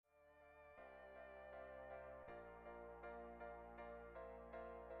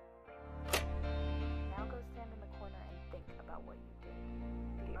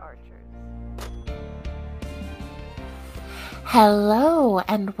Hello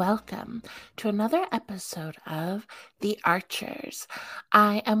and welcome to another episode of The Archers.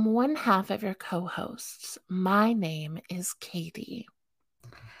 I am one half of your co-hosts. My name is Katie.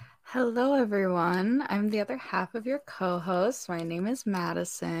 Hello, everyone. I'm the other half of your co-host. My name is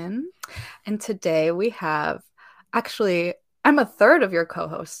Madison. And today we have, I'm a third of your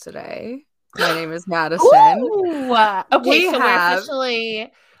co-host today. My name is Madison. Ooh,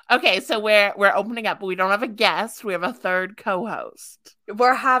 we're opening up, but we don't have a guest. We have a third co-host.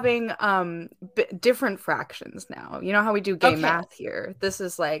 We're having different fractions now. You know how we do gay math here? This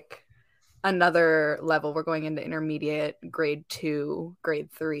is like another level. We're going into intermediate, grade 2, grade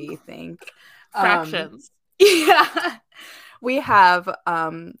 3, I think. Fractions. Yeah. We have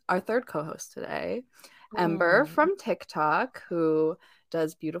our third co-host today, Ember from TikTok, who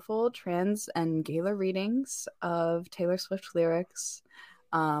does beautiful trans and Gaylor readings of Taylor Swift lyrics.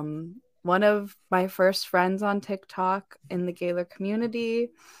 One of my first friends on TikTok in the Gaylor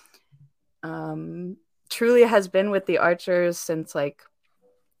community. Truly has been with the Archers since like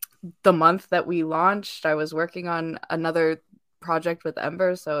the month that we launched. I was working on another project with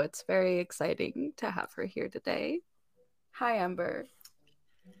Ember, so it's very exciting to have her here today. Hi, Ember.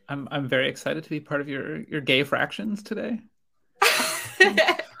 I'm very excited to be part of your gay fractions today.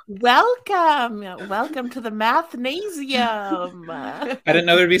 Welcome to the Mathnasium. I didn't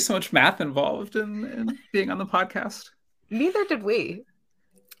know there'd be so much math involved in being on the podcast. Neither did we.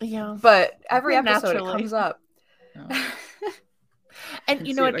 Yeah, but every episode it comes up. Yeah. And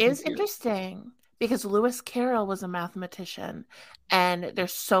you know, it is interesting because Lewis Carroll was a mathematician, and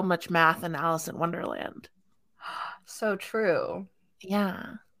there's so much math in Alice in Wonderland. So true.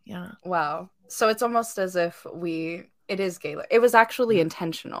 Yeah. Wow. So it's almost as if it is Gaylor. It was actually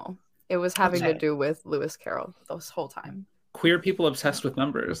intentional. It was having to do with Lewis Carroll this whole time. Queer people obsessed with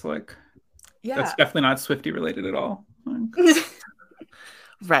numbers, that's definitely not Swiftie related at all.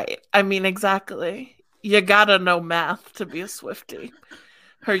 Right. I mean, exactly. You gotta know math to be a Swiftie.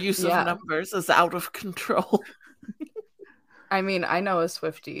 Her use of numbers is out of control. I mean, I know a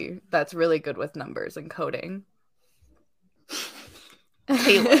Swiftie that's really good with numbers and coding.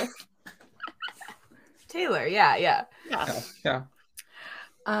 Taylor, yeah.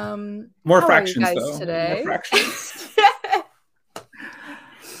 More fractions, though. Today? More fractions.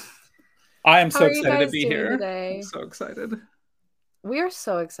 I am so excited to be here. Today? I'm so excited. We are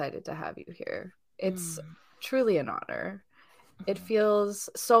so excited to have you here. It's truly an honor. It feels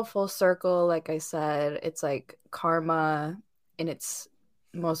so full circle. Like I said, it's like karma in its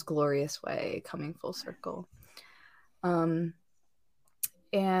most glorious way coming full circle. And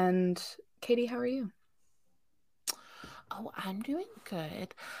Katie, how are you? Oh, I'm doing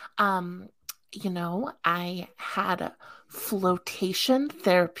good. I had flotation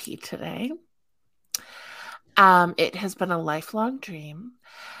therapy today. It has been a lifelong dream.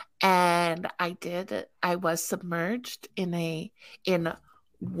 And I was submerged in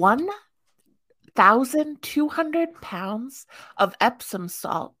 1,200 pounds of Epsom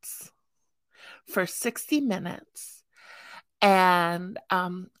salts for 60 minutes. And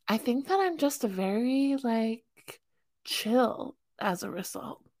I think that I'm just a very chill as a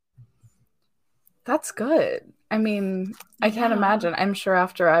result. That's good. I mean, I can't imagine. I'm sure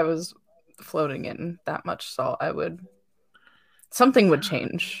after I was floating in that much salt, something would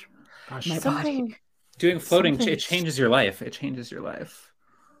change. My body. Doing floating, it changes your life. It changes your life.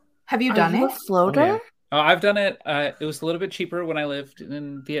 Have you done it? A floater? Oh, I've done it. It was a little bit cheaper when I lived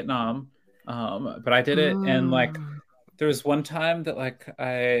in Vietnam, but I did it, and there was one time that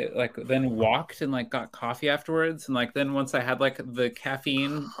I then walked and got coffee afterwards, and then once I had the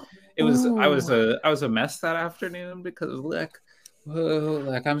caffeine, I was a mess that afternoon because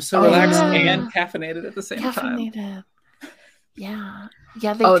I'm so relaxed and caffeinated at the same time. Yeah.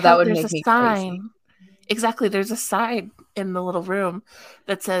 That would make me sign. Crazy. Exactly. There's a sign in the little room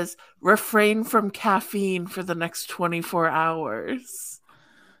that says refrain from caffeine for the next 24 hours.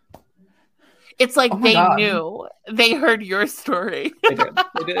 It's like they knew. They heard your story. They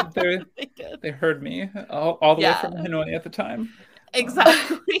did. They heard me all the way from Hanoi at the time.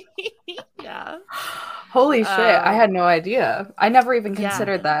 Exactly. Yeah. Holy shit. I had no idea. I never even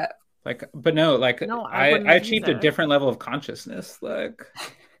considered that. I achieved a different level of consciousness. It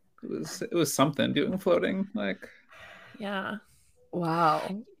was something doing floating. Yeah.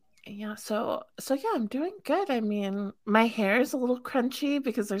 Wow. Yeah, so I'm doing good. I mean, my hair is a little crunchy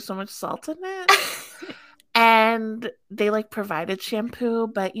because there's so much salt in it. And they provided shampoo,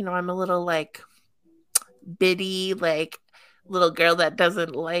 but I'm a little bitty, little girl that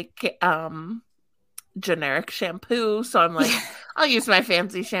doesn't generic shampoo. So I'm like, I'll use my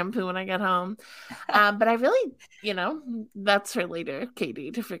fancy shampoo when I get home. But I really, that's for later,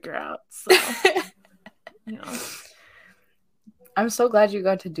 Katie, to figure out. So, I'm so glad you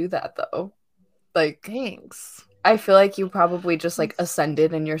got to do that, though. Like, thanks. I feel like you probably just like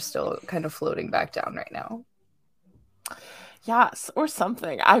ascended and you're still kind of floating back down right now. Yes, or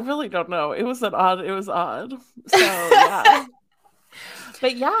something. I really don't know. It was odd. So, yeah.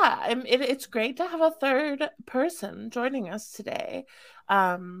 But yeah, it's great to have a third person joining us today,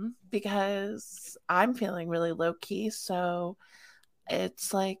 because I'm feeling really low key. So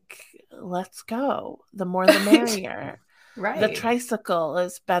it's like, let's go. The more the merrier. Right. The tricycle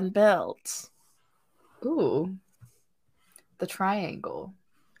has been built. Ooh. The triangle.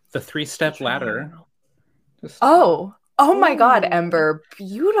 The 3-step ladder. Oh my God, Ember.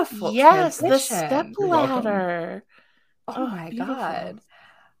 Beautiful. Yes, transition. the step ladder. Oh my beautiful. God.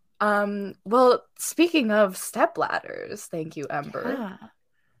 Well, speaking of step ladders, thank you, Ember. Yeah.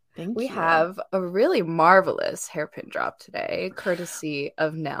 Thank we you. have a really marvelous hairpin drop today, courtesy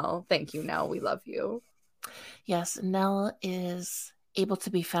of Nell. Thank you, Nell. We love you. Yes, Nell is able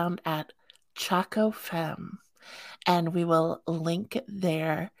to be found at Chaco Femme, and we will link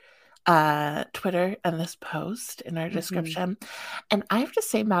their Twitter and this post in our description. And I have to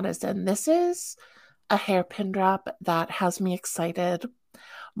say, Madison, this is a hairpin drop that has me excited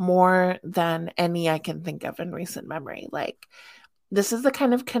more than any I can think of in recent memory. Like, this is the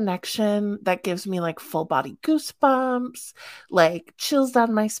kind of connection that gives me like full body goosebumps, like chills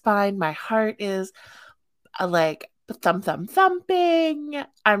down my spine. My heart is like thumping.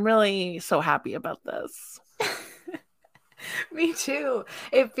 I'm really so happy about this. Me too.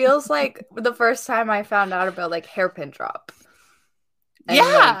 It feels like the first time I found out about like hairpin drop. And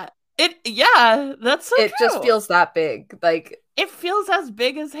that's so it true. Just feels that big. Like, it feels as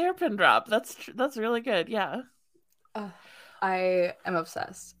big as hairpin drop. That's really good. Yeah. I am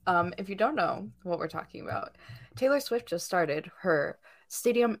obsessed. If you don't know what we're talking about, Taylor Swift just started her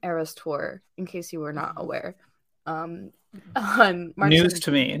Stadium Eras tour, in case you were not aware. On March News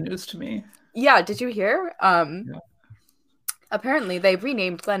to me. Yeah, did you hear? Apparently they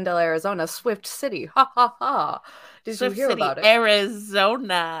renamed Glendale, Arizona Swift City. Ha ha ha. Did Swift you hear City, about it?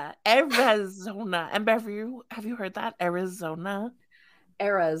 Arizona. Ember, have you heard that? Arizona.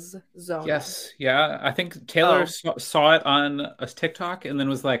 Yes, yeah. I think Taylor saw it on a TikTok and then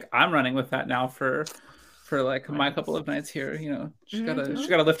was like, "I'm running with that now for like my couple of nights here." She's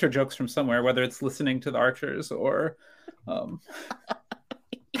gotta lift her jokes from somewhere, whether it's listening to the Archers or.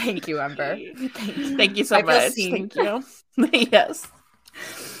 Thank you, Ember. Thank you so much. Thank you. Yes.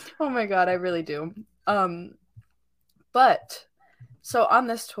 Oh my God, I really do. But so on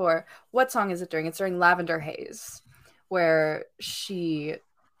this tour, what song is it during? It's during Lavender Haze, where she,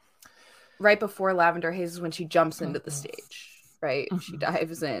 right before Lavender Haze is when she jumps into the stage, right? She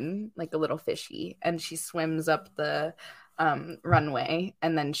dives in like a little fishy and she swims up the runway,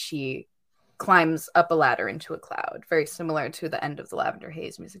 and then she climbs up a ladder into a cloud, very similar to the end of the Lavender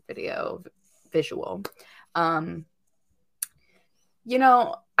Haze music video visual. I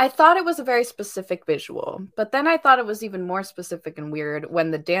thought it was a very specific visual, but then I thought it was even more specific and weird when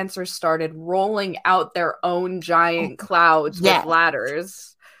the dancers started rolling out their own giant clouds with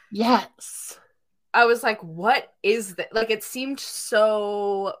ladders. Yes. I was like, what is that? Like, it seemed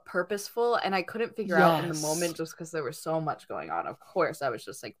so purposeful, and I couldn't figure out in the moment just because there was so much going on. Of course, I was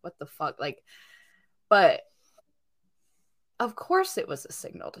just like, what the fuck? Like, but of course it was a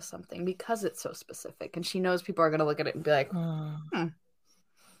signal to something because it's so specific, and she knows people are going to look at it and be like,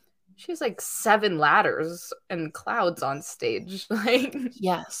 she has like 7 ladders and clouds on stage. Like,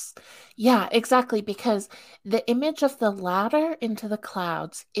 yes. Yeah, exactly. Because the image of the ladder into the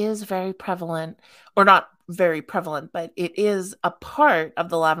clouds is very prevalent, or not very prevalent, but it is a part of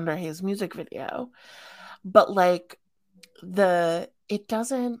the Lavender Haze music video. But like it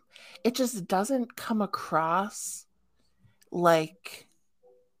just doesn't come across like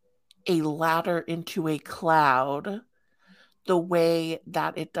a ladder into a cloud the way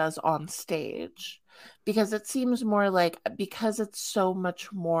that it does on stage, because it seems more like, because it's so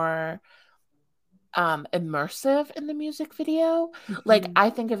much more immersive in the music video, like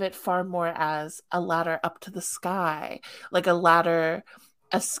I think of it far more as a ladder up to the sky, like a ladder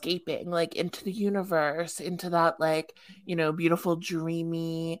escaping like into the universe, into that like, beautiful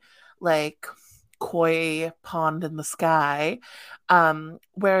dreamy like koi pond in the sky,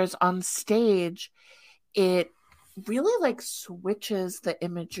 whereas on stage it really like switches the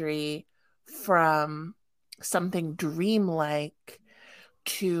imagery from something dreamlike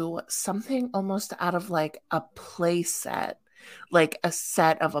to something almost out of like a play set, like a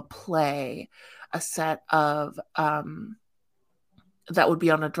set of a play, a set of that would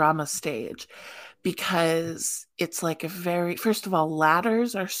be on a drama stage, because it's like a very, first of all,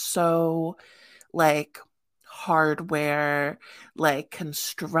 ladders are so like hardware, like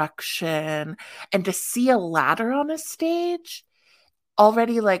construction, and to see a ladder on a stage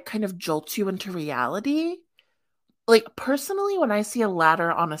already like kind of jolts you into reality. Like personally, when I see a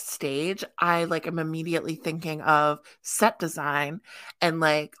ladder on a stage, I like am immediately thinking of set design and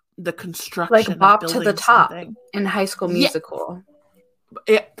like the construction like Bop of to the building Top something. in High School Musical.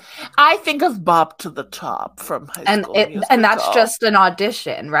 I think of Bob to the Top from High School Musical. And that's just an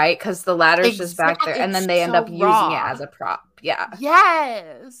audition, right? Because the ladder's just back there, and then they end up using it as a prop. Yeah.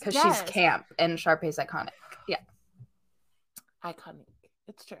 Yes. Because she's camp and Sharpay's iconic. Yeah. Iconic.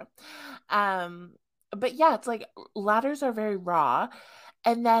 It's true. But yeah, it's like ladders are very raw,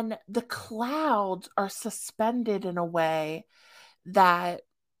 and then the clouds are suspended in a way that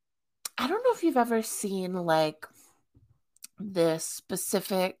I don't know if you've ever seen like this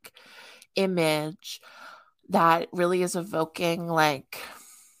specific image that really is evoking like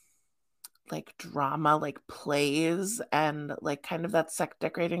drama, like plays and like kind of that set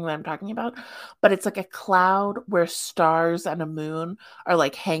decorating that I'm talking about. But it's like a cloud where stars and a moon are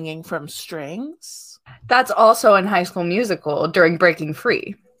like hanging from strings. That's also in High School Musical during Breaking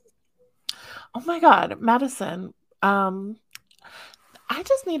Free. Oh my God, Madison. I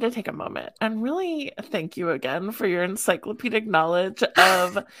just need to take a moment and really thank you again for your encyclopedic knowledge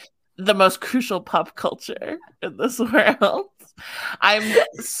of the most crucial pop culture in this world. I'm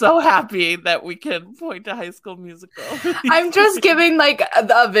so happy that we can point to High School Musical. I'm just giving like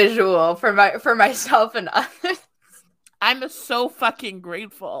a visual for myself and others. I'm so fucking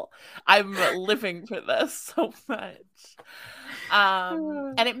grateful. I'm living for this so much.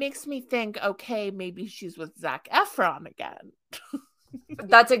 And it makes me think, okay, maybe she's with Zac Efron again.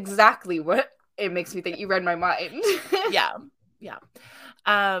 That's exactly what it makes me think. You read my mind. Yeah.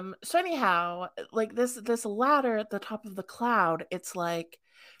 So anyhow, like this ladder at the top of the cloud, it's like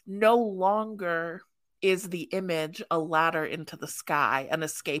no longer is the image a ladder into the sky, an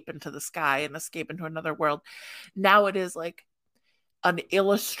escape into the sky, an escape into another world. Now it is like an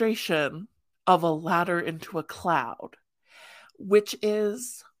illustration of a ladder into a cloud, which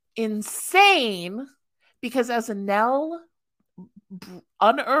is insane because as Nell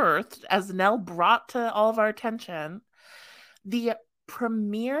unearthed, as Nell brought to all of our attention, the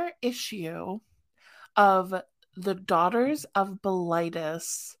premiere issue of the Daughters of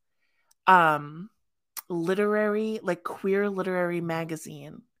Bilitis literary, like queer literary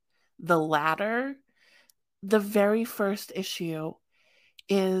magazine, The Ladder, the very first issue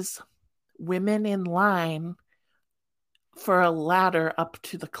is women in line for a ladder up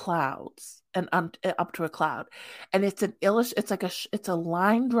to the clouds and up to a cloud, and it's it's a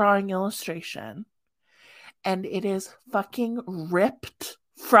line drawing illustration, and it is fucking ripped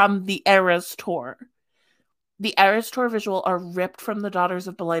from the Eras Tour. The Eras Tour visual are ripped from the Daughters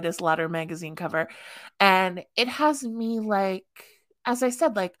of Bilitis Ladder magazine cover, and it has me like, as I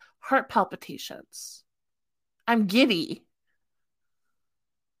said, like heart palpitations. I'm giddy.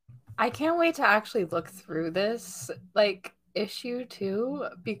 I can't wait to actually look through this like issue too,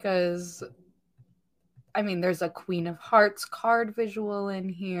 because I mean there's a Queen of Hearts card visual in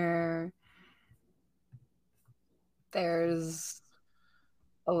here. There's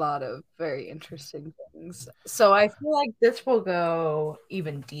a lot of very interesting things. So I feel like this will go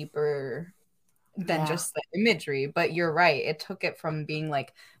even deeper than just the imagery, but you're right. It took it from being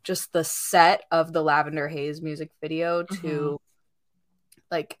like just the set of the Lavender Haze music video to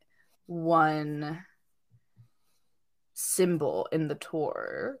like one symbol in the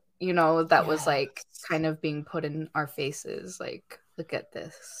tour, you know, that was like kind of being put in our faces. Like, look at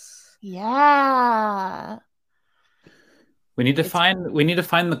this. Yeah. We need to find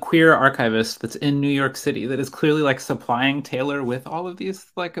the queer archivist that's in New York City that is clearly like supplying Taylor with all of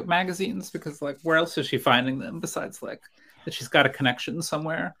these like magazines, because like where else is she finding them besides like that she's got a connection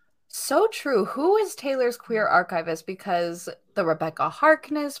somewhere? So true. Who is Taylor's queer archivist? Because the Rebecca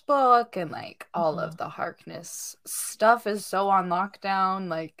Harkness book and like all of the Harkness stuff is so on lockdown.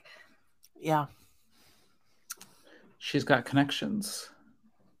 Like, yeah, she's got connections.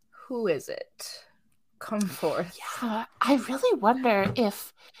 Who is it? Come forth. Yeah, I really wonder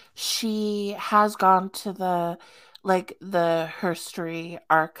if she has gone to the Herstory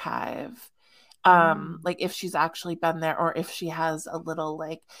archive. Like if she's actually been there, or if she has a little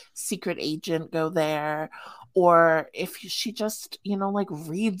like secret agent go there, or if she just, you know, like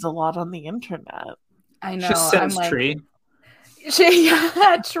reads a lot on the internet. I know. I'm like, Tree.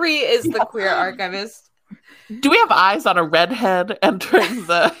 Tree is the queer archivist. Do we have eyes on a redhead entering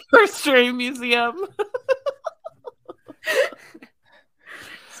the History Museum?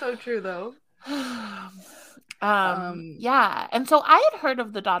 So true, though. Yeah. And so I had heard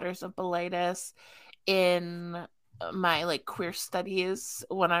of the Daughters of Bilitis in my like queer studies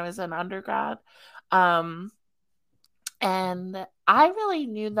when I was in undergrad. And I really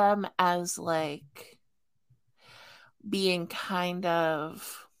knew them as like being kind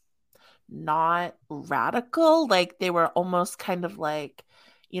of not radical. Like they were almost kind of like,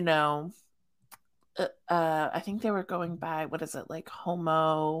 you know, I think they were going by, what is it, like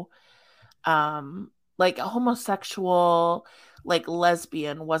like homosexual, like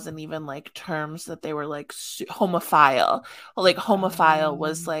lesbian wasn't even like terms that they were like homophile. Like homophile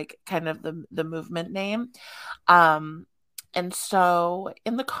was like kind of the movement name. And so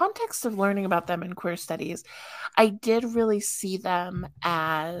in the context of learning about them in queer studies, I did really see them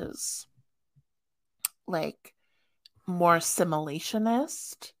as like more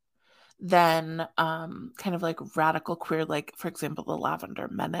assimilationist than kind of like radical queer, like for example the Lavender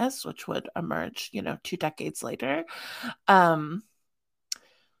Menace, which would emerge 2 decades later.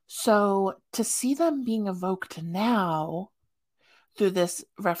 So to see them being evoked now through this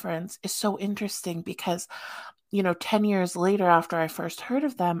reference is so interesting because 10 years later after I first heard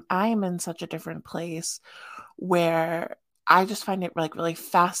of them, I am in such a different place where I just find it like really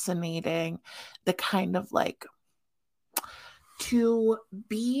fascinating, the kind of like to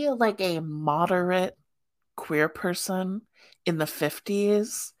be like a moderate queer person in the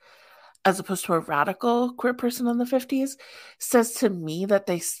 50s as opposed to a radical queer person in the 50s says to me that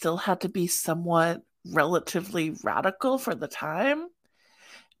they still had to be somewhat relatively radical for the time,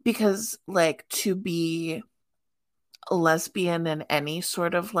 because like to be a lesbian in any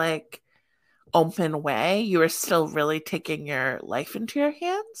sort of like open way, you are still really taking your life into your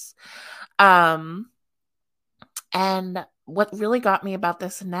hands. And what really got me about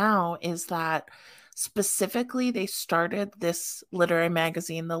this now is that specifically they started this literary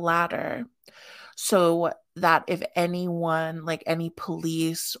magazine, The Ladder, so that if anyone, like any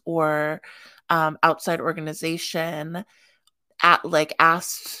police or outside organization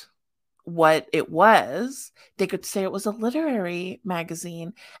asked what it was, they could say it was a literary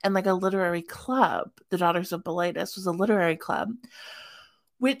magazine and like a literary club. The Daughters of Bilitis was a literary club,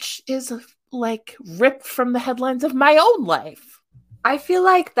 which is like ripped from the headlines of my own life. I feel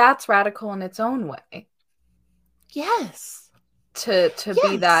like that's radical in its own way. Yes. To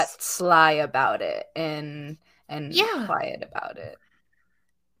be that sly about it and quiet about it.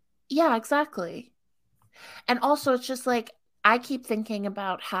 Yeah, exactly. And also it's just like I keep thinking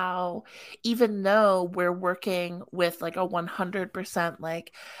about how even though we're working with like a 100%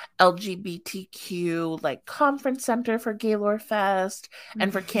 like LGBTQ like conference center for Gaylore Fest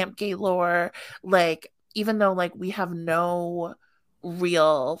and for Camp Gaylore, like even though like we have no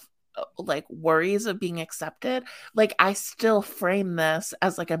real like worries of being accepted, like I still frame this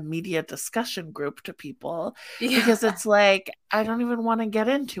as like a media discussion group to people because it's like I don't even want to get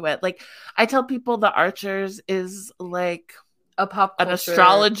into it. Like I tell people the Archers is like an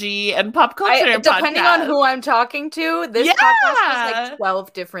astrology and pop culture depending podcast. on who I'm talking to, this podcast is like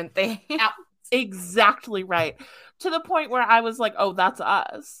 12 different things. Exactly right. To the point where I was like, oh, that's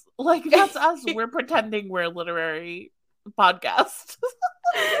us. Like that's us. We're pretending we're a literary podcast.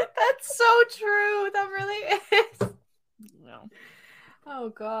 That's so true. That really is. No. Oh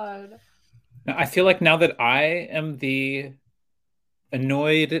God. I feel like now that I am the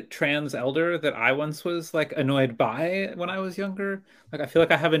annoyed trans elder that I once was like annoyed by when I was younger, like I feel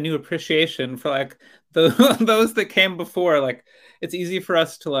like I have a new appreciation for like those that came before. Like it's easy for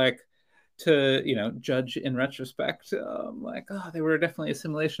us to like judge in retrospect, like, oh, they were definitely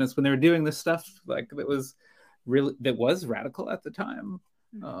assimilationists when they were doing this stuff like that was radical at the time,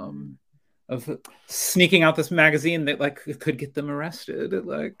 of sneaking out this magazine that like could get them arrested.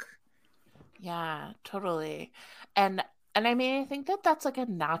 Like, yeah, totally. And I mean, I think that that's like a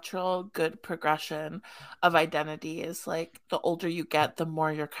natural good progression of identity, is like the older you get, the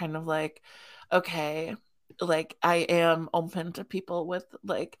more you're kind of like, okay, like I am open to people with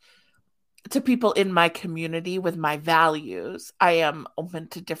like to people in my community with my values. I am open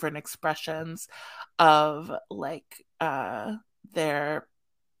to different expressions of like their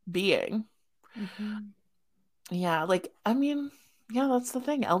being. Yeah, like I mean, yeah, that's the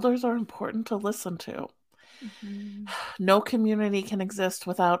thing. Elders are important to listen to. No community can exist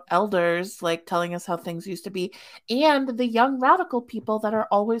without elders like telling us how things used to be, and the young radical people that are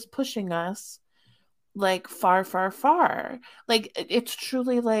always pushing us like far, far, far. Like it's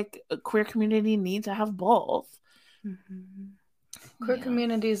truly like a queer community need to have both. Queer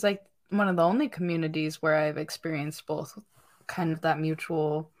communities, like one of the only communities where I've experienced both kind of that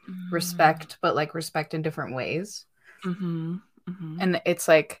mutual respect, but like respect in different ways. And it's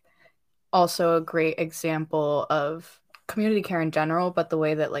like also a great example of community care in general, but the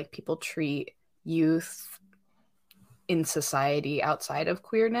way that like people treat youth in society outside of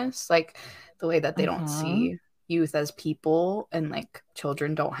queerness, like the way that they don't see youth as people, and like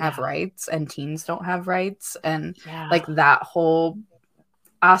children don't have rights and teens don't have rights, and like that whole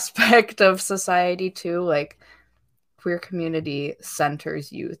aspect of society too. Like queer community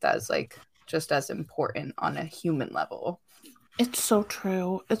centers youth as like just as important on a human level. It's so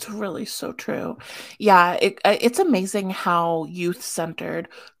true. It's really so true. Yeah, it's amazing how youth-centered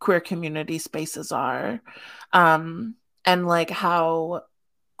queer community spaces are. And like how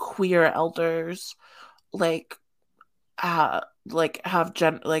queer elders like have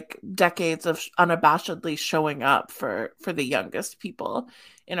decades of unabashedly showing up for the youngest people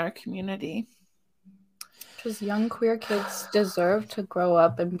in our community. Because young queer kids deserve to grow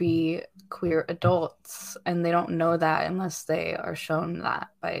up and be queer adults, and they don't know that unless they are shown that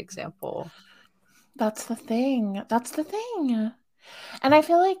by example. That's the thing. And I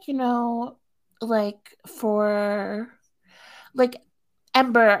feel like, you know, like for like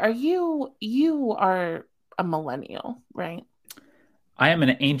Ember, you are a millennial, right? I am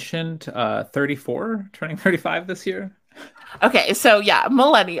an ancient 34, turning 35 this year. Okay, so yeah,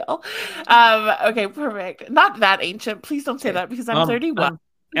 millennial. Okay, perfect. Not that ancient. Please don't say that, because I'm 31.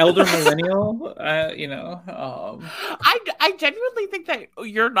 Elder millennial, you know. I genuinely think that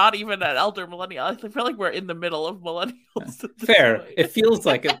you're not even an elder millennial. I feel like we're in the middle of millennials. Fair. Point. It feels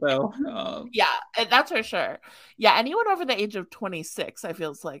like it though. Yeah, that's for sure. Yeah, anyone over the age of 26, I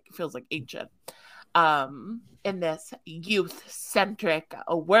feels like ancient. In this youth-centric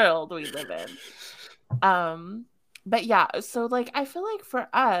world we live in. But yeah, so like I feel like for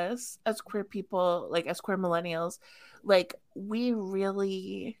us as queer people, like as queer millennials, like we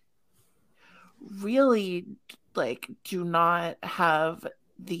really like do not have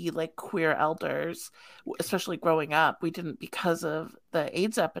the like queer elders, especially growing up. We didn't, because of the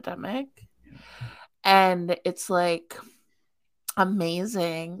AIDS epidemic. And it's like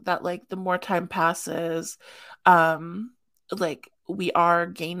amazing that like the more time passes, like we are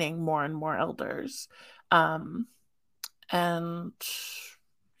gaining more and more elders. And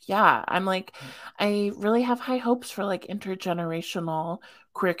yeah, I'm like, I really have high hopes for like intergenerational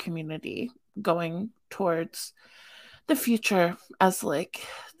queer community going towards the future as like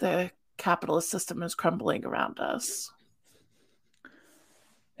the capitalist system is crumbling around us.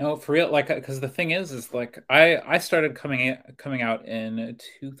 No, for real, like, because the thing is like I started coming out in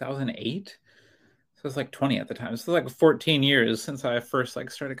 2008. So it was like 20 at the time. So like 14 years since I first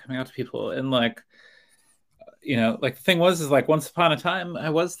like started coming out to people. And like, you know, like the thing is like once upon a time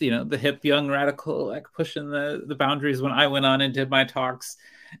I was, you know, the hip young radical, like pushing the boundaries when I went on and did my talks.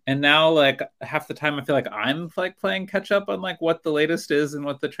 And now like half the time I feel like I'm like playing catch up on like what the latest is and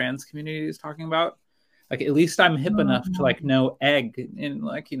what the trans community is talking about. Like at least I'm hip enough to like know egg and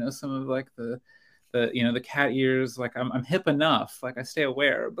like, you know, some of like the you know, the cat ears. Like I'm hip enough, like I stay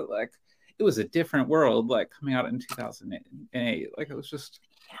aware, but like it was a different world like coming out in 2008. Like it was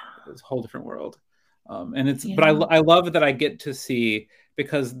a whole different world. And it's but I love that I get to see,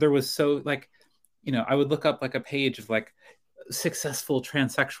 because there was so like, you know, I would look up like a page of like successful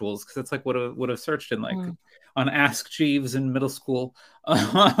transsexuals, because that's like what I would have searched in like on Ask Jeeves in middle school.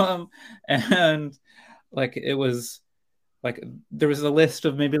 And like it was like there was a list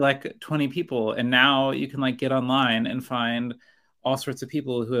of maybe like 20 people, and now you can like get online and find all sorts of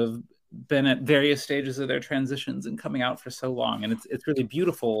people who have been at various stages of their transitions and coming out for so long. And it's really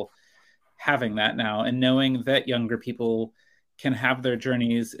beautiful having that now, and knowing that younger people can have their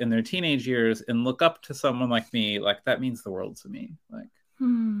journeys in their teenage years and look up to someone like me. Like that means the world to me. Like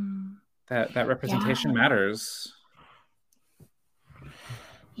that representation matters.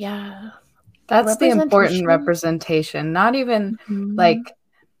 Yeah, that's the important representation. Not even like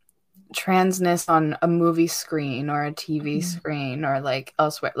transness on a movie screen or a TV screen or like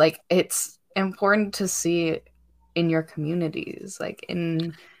elsewhere. Like it's important to see in your communities, like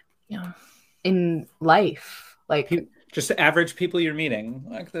in life, like just average people you're meeting.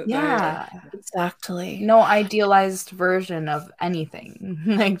 Like exactly. No idealized version of anything,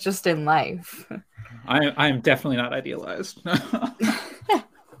 like just in life. I'm definitely not idealized.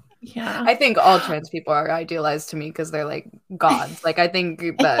 Yeah, I think all trans people are idealized to me because they're like gods. Like I think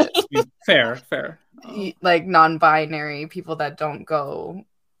that fair. Like non-binary people that don't go,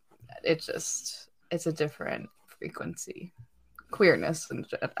 it's a different frequency. Queerness and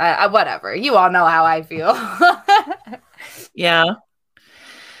whatever. You all know how I feel. Yeah.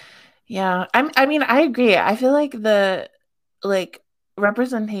 Yeah. I mean, I agree. I feel like the like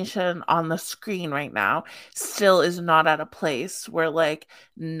representation on the screen right now still is not at a place where like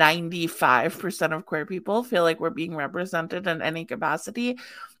 95% of queer people feel like we're being represented in any capacity.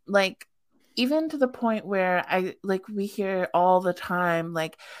 Like even to the point where I like we hear all the time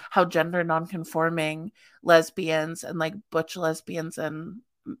like how gender nonconforming lesbians and like butch lesbians and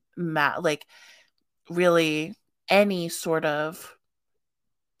like really any sort of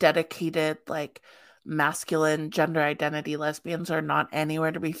dedicated like masculine gender identity lesbians are not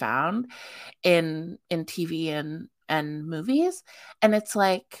anywhere to be found in TV and movies. And it's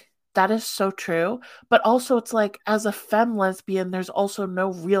like that is so true, but also it's like as a femme lesbian there's also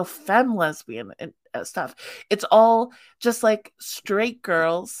no real femme lesbian stuff. It's all just like straight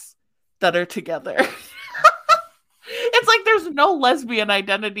girls that are together. It's like there's no lesbian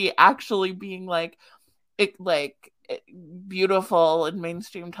identity actually being like beautiful in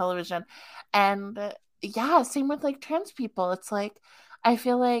mainstream television. And yeah, same with like trans people. It's like I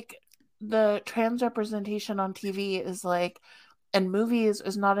feel like the trans representation on TV is like and movies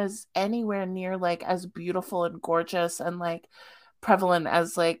is not as anywhere near like as beautiful and gorgeous and like prevalent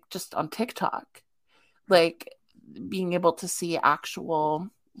as like just on TikTok. Like being able to see actual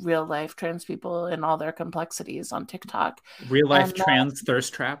real life trans people in all their complexities on TikTok. Real life trans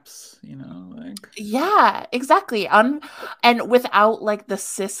thirst traps, you know, like yeah, exactly. And without like the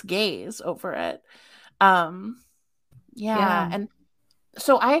cis gaze over it. Yeah. And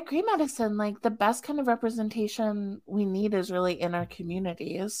so I agree, Madison, like the best kind of representation we need is really in our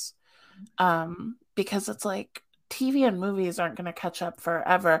communities. Because it's like TV and movies aren't going to catch up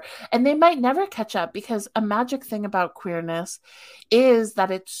forever. And they might never catch up because a magic thing about queerness is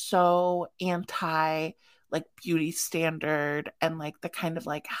that it's so anti like beauty standard and like the kind of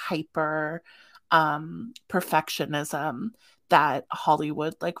like hyper perfectionism that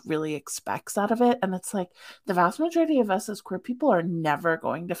Hollywood like really expects out of it. And it's like the vast majority of us as queer people are never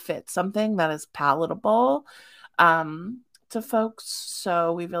going to fit something that is palatable to folks.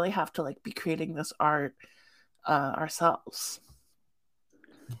 So we really have to like be creating this art ourselves.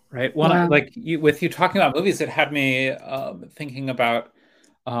 Right. Well, like with you talking about movies, it had me thinking about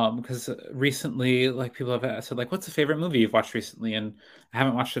because recently, like people have said, like, what's a favorite movie you've watched recently? And I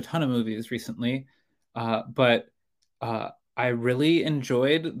haven't watched a ton of movies recently, but I really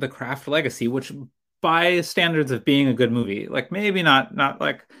enjoyed The Craft Legacy, which by standards of being a good movie, like maybe not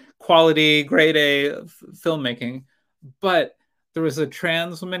like quality grade A filmmaking, but there was a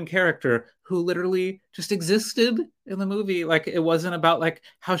trans woman character who literally just existed in the movie. Like it wasn't about like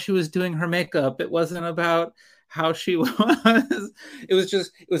how she was doing her makeup. It wasn't about how she was.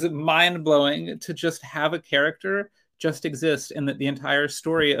 It was mind blowing to just have a character just exist, and that the entire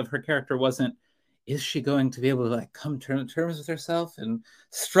story of her character wasn't, is she going to be able to like come to terms with herself and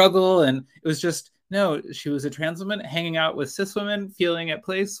struggle? And it was just, no, she was a trans woman hanging out with cis women, feeling at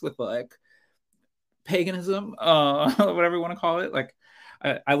place with like paganism, whatever you want to call it. Like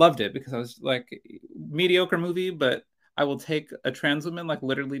I loved it because I was like, mediocre movie, but I will take a trans woman like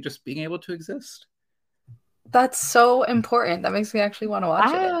literally just being able to exist. That's so important. That makes me actually want to watch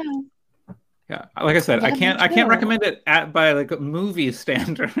it. Yeah, like I said, I can't recommend it by like movie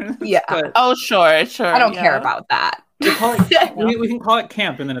standards. Yeah. But oh, sure. I don't care about that. we can call it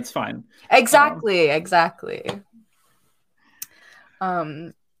camp, and then it's fine. Exactly.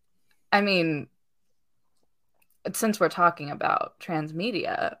 I mean, since we're talking about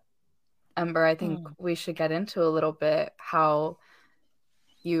transmedia, Ember, I think we should get into a little bit how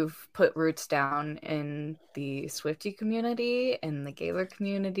you've put roots down in the Swiftie community, in the Gaylore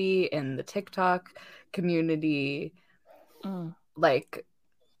community, in the TikTok community. Like,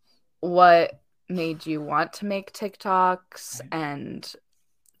 what made you want to make TikToks, and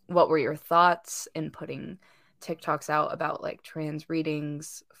what were your thoughts in putting TikToks out about like trans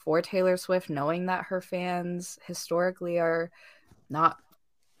readings for Taylor Swift, knowing that her fans historically are not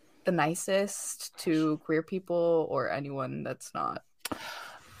the nicest to queer people or anyone that's not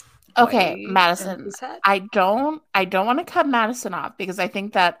okay, Madison. I don't want to cut Madison off because I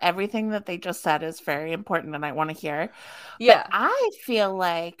think that everything that they just said is very important and I want to hear. Yeah. But I feel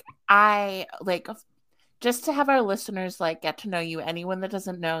like I like just to have our listeners like get to know you, anyone that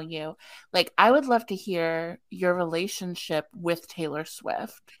doesn't know you, like I would love to hear your relationship with Taylor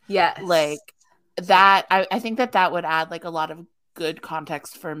Swift. Yes. Like that, I think that would add like a lot of good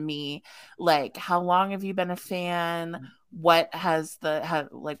context for me. Like how long have you been a fan? What has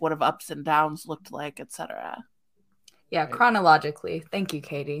what have ups and downs looked like, etc. Yeah, chronologically. Thank you,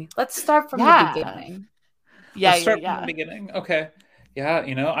 Katie. Let's start from the beginning. Let's start from the beginning. Okay. Yeah,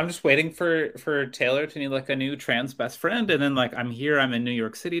 I'm just waiting for Taylor to need like a new trans best friend, and then like I'm here, I'm in New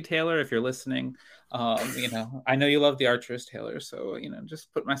York City, Taylor, if you're listening. I know you love the Archers, Taylor, so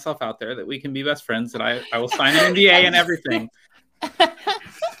just put myself out there that we can be best friends, that I will sign an NDA and everything.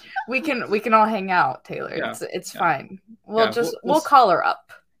 We can all hang out, Taylor. Yeah. It's Yeah. fine. We'll We'll call her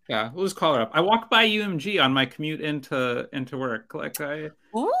up. Yeah, we'll just call her up. I walk by UMG on my commute into work. Like okay.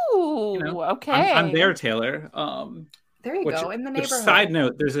 I'm there, Taylor. There you go, in the Which, neighborhood. side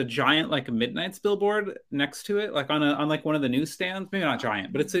note, there's a giant like Midnight's billboard next to it, like on like one of the newsstands. Maybe not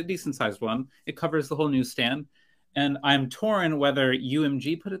giant, but it's a decent sized one. It covers the whole newsstand, and I'm torn whether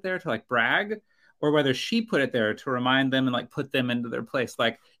UMG put it there to like brag, or whether she put it there to remind them and like put them into their place.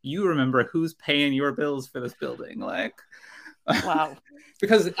 Like, you remember who's paying your bills for this building? Like, wow,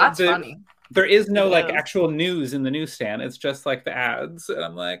 because that's funny. There is no like actual news in the newsstand. It's just like the ads, and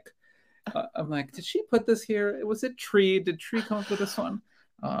I'm like, did she put this here? Was it Tree? Did Tree come up with this one?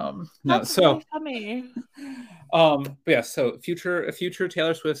 No. That's so really funny. But yeah. So future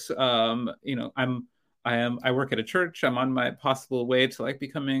Taylor Swift's. I work at a church. I'm on my possible way to like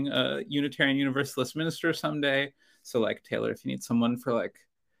becoming a Unitarian Universalist minister someday. So like, Taylor, if you need someone for like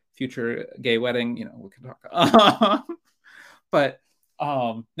future gay wedding, we can talk. But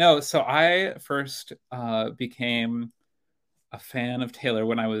no. So I first became a fan of Taylor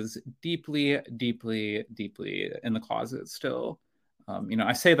when I was deeply, deeply, deeply in the closet still.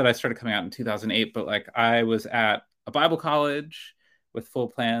 I say that I started coming out in 2008, but like I was at a Bible college with full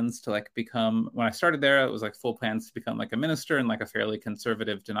plans to like become, when I started there, it was like full plans to become like a minister in like a fairly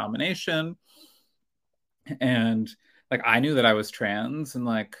conservative denomination. And like I knew that I was trans, and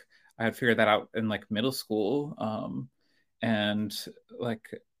like I had figured that out in like middle school. And like,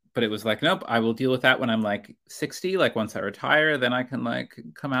 but it was like, nope, I will deal with that when I'm like 60, like once I retire, then I can like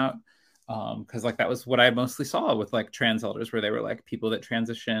come out. Because like that was what I mostly saw with like trans elders, where they were like people that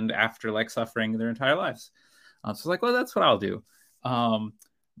transitioned after like suffering their entire lives. So I was like, well, that's what I'll do.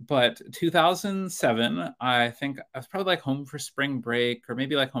 But 2007, I think I was probably like home for spring break, or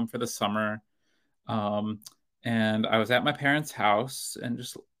maybe like home for the summer. And I was at my parents' house and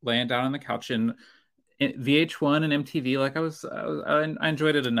just laying down on the couch, and VH1 and MTV, like I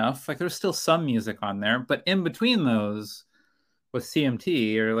enjoyed it enough. Like there was still some music on there, but in between those was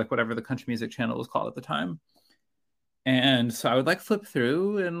CMT, or like whatever the country music channel was called at the time. And so I would like flip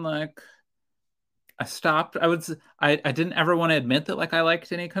through, and like I stopped. I didn't ever want to admit that like I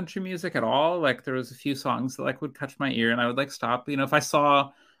liked any country music at all. Like there was a few songs that like would catch my ear, and I would like stop. If I saw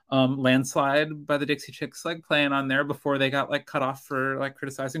Landslide by the Dixie Chicks like playing on there before they got like cut off for like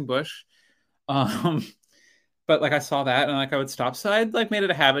criticizing Bush. But like I saw that, and like I would stop. So I'd like made it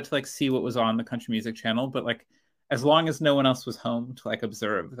a habit to like see what was on the country music channel, but like as long as no one else was home to like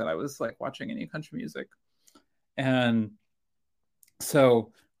observe that I was like watching any country music. And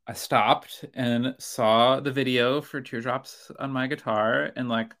so I stopped and saw the video for Teardrops on My Guitar, and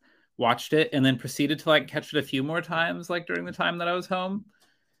like watched it, and then proceeded to like catch it a few more times like during the time that I was home.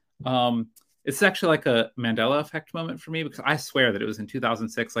 It's actually like a Mandela effect moment for me, because I swear that it was in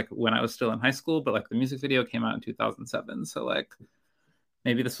 2006, like when I was still in high school, but like the music video came out in 2007. So like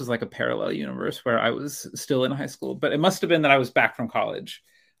maybe this was like a parallel universe where I was still in high school, but it must have been that I was back from college.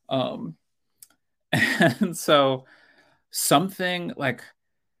 And so something like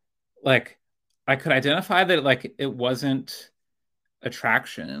I could identify that like it wasn't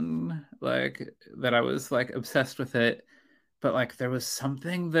attraction, like that I was like obsessed with it, but like there was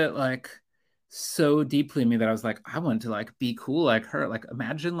something that like so deeply in me that I was like, I want to like be cool like her. Like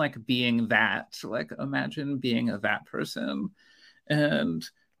imagine like being that, like imagine being a that person. And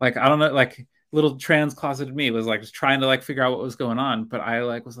like I don't know, like little trans closeted me was like just trying to like figure out what was going on. But I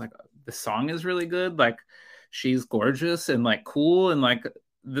like was like, the song is really good, like she's gorgeous and like cool, and like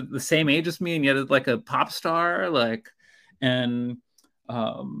the same age as me, and yet like a pop star, like. And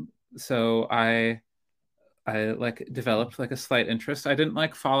so I like developed like a slight interest. I didn't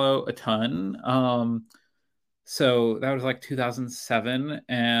like follow a ton. So that was like 2007,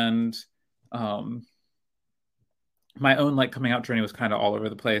 and my own like coming out journey was kind of all over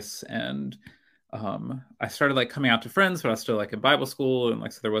the place. And I started like coming out to friends, but I was still like in Bible school, and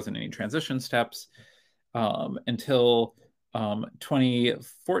like so there wasn't any transition steps until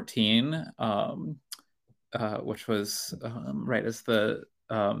 2014, which was right as the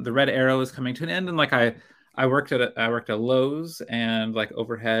Red Arrow was coming to an end. And like I worked at Lowe's, and like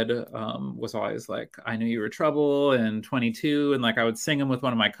overhead was always like, I knew you were trouble, and 22, and like I would sing them with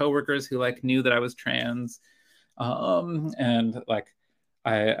one of my coworkers who like knew that I was trans. And like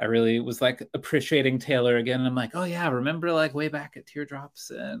I really was like appreciating Taylor again, and I'm like, oh yeah, remember like way back at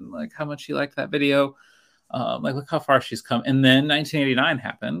Teardrops, and like how much you liked that video. Like, look how far she's come. And then 1989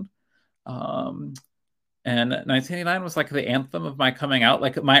 happened. And 1989 was like the anthem of my coming out.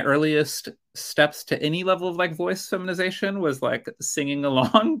 Like, my earliest steps to any level of like voice feminization was like singing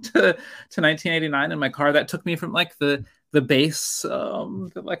along to 1989 in my car. That took me from like the bass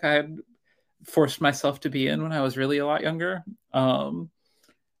that like I had forced myself to be in when I was really a lot younger. And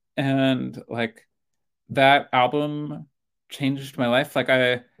like that album changed my life. Like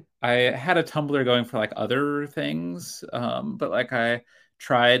I had a Tumblr going for like other things, but like I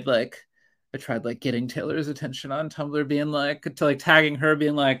tried like getting Taylor's attention on Tumblr, being like, to like tagging her,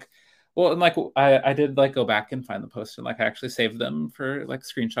 being like, well, and like I did like go back and find the post, and like I actually saved them for like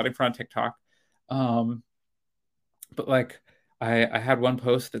screenshotting for on TikTok. But like I had one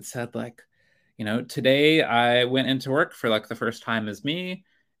post that said like, you know, today I went into work for like the first time as me,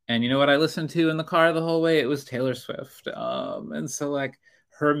 and you know what I listened to in the car the whole way? It was Taylor Swift. And so like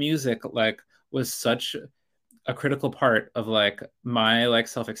her music like was such a critical part of like my like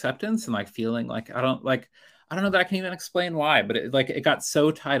self-acceptance and like feeling like I don't know that I can even explain why, but it got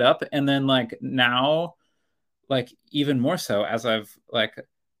so tied up. And then like now, like even more so as I've like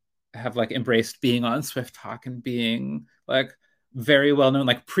have like embraced being on Swift Talk and being like very well known,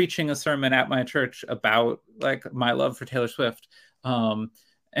 like preaching a sermon at my church about like my love for Taylor Swift. And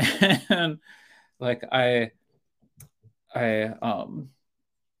like I yeah,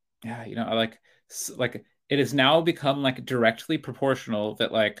 you know, I like it has now become like directly proportional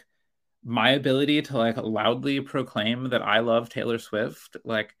that like my ability to like loudly proclaim that I love Taylor Swift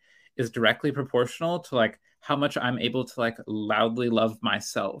like is directly proportional to like how much I'm able to like loudly love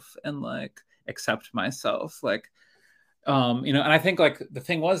myself and like accept myself. Like you know, and I think like the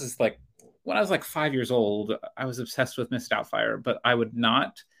thing was is like when I was like 5 years old, I was obsessed with Miss Doubtfire, but I would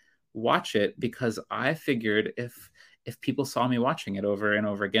not watch it because I figured if people saw me watching it over and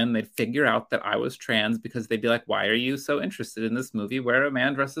over again, they'd figure out that I was trans, because they'd be like, why are you so interested in this movie where a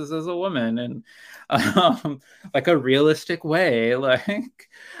man dresses as a woman and like a realistic way? Like,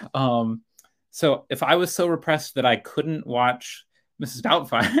 so if I was so repressed that I couldn't watch Mrs.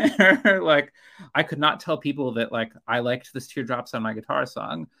 Doubtfire, like I could not tell people that like I liked this Teardrops on My Guitar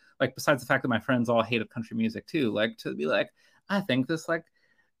song. Like, besides the fact that my friends all hated country music too, like to be like, I think this like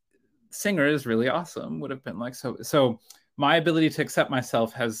singer is really awesome would have been like so my ability to accept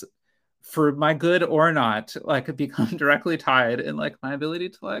myself has, for my good or not, like become directly tied in like my ability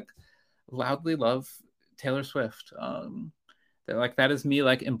to like loudly love Taylor Swift. That like that is me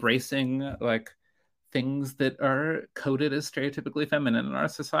like embracing like things that are coded as stereotypically feminine in our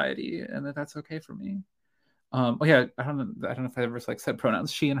society, and that's okay for me. Oh yeah, I don't know if I ever like said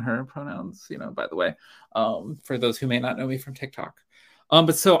pronouns, she and her pronouns, you know, by the way, for those who may not know me from TikTok.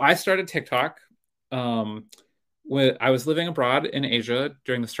 But so I started TikTok when I was living abroad in Asia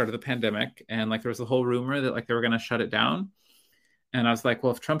during the start of the pandemic, and like there was a whole rumor that like they were going to shut it down. And I was like,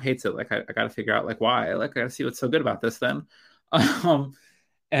 well, if Trump hates it, like I got to figure out like why. Like I got to see what's so good about this then.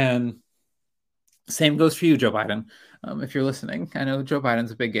 And same goes for you, Joe Biden. If you're listening, I know Joe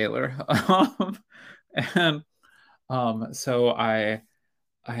Biden's a big Gaylor. And so I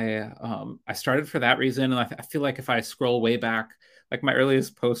started for that reason, and I feel like if I scroll way back, like my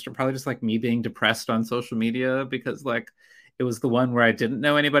earliest posts are probably just like me being depressed on social media, because like it was the one where I didn't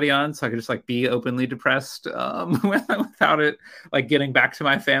know anybody on, so I could just like be openly depressed without it like getting back to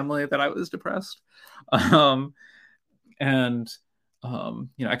my family that I was depressed. And you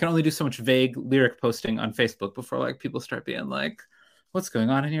know, I can only do so much vague lyric posting on Facebook before like people start being like, what's going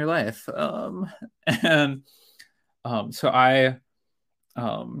on in your life? And so I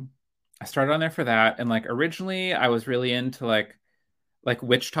started on there for that. And like originally I was really into like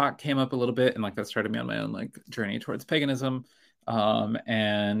witch talk came up a little bit, and like that started me on my own like journey towards paganism.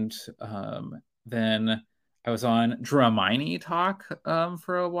 And then I was on Dramini talk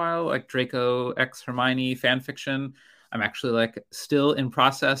for a while, like Draco X Hermione fan fiction. I'm actually like still in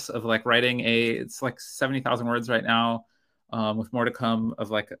process of like writing it's like 70,000 words right now, with more to come,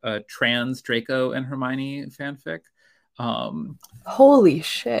 of like a trans Draco and Hermione fanfic. Holy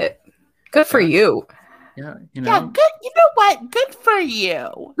shit. Good for you. Yeah, you know. Yeah, good. You know what? Good for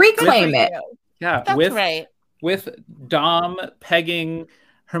you. Reclaim it. Yeah, that's right. With Dom pegging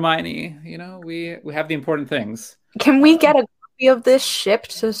Hermione, you know, we have the important things. Can we get a copy of this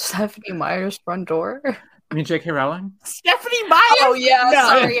shipped to Stephanie Meyer's front door? I mean, J.K. Rowling? Stephanie Meyer? Oh, yeah, no.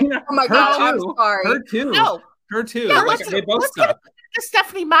 sorry. Oh, my God, I'm sorry. Her too. No. Her too. Yeah, like, they both suck.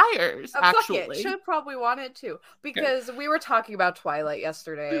 Stephanie Meyer's, actually. Should probably want it too, because we were talking about Twilight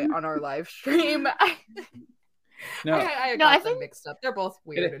yesterday on our live stream. I got them mixed up. They're both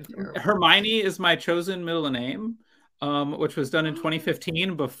weird and terrible. Hermione is my chosen middle name. which was done in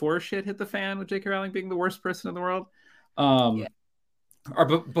 2015 before shit hit the fan with J.K. Rowling being the worst person in the world. Um,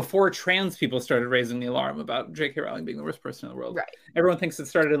 or before trans people started raising the alarm about J.K. Rowling being the worst person in the world. Right. Everyone thinks it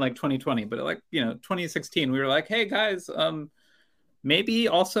started in like 2020, but like, 2016, we were like, hey guys, maybe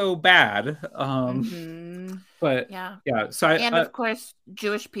also bad. But yeah. So and of course,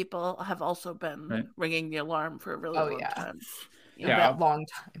 Jewish people have also been right. ringing the alarm for a really long time. Yeah, long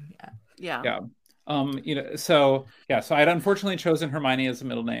time. Yeah. So I'd unfortunately chosen Hermione as a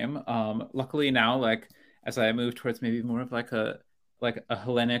middle name. Luckily now, like as I move towards maybe more of like a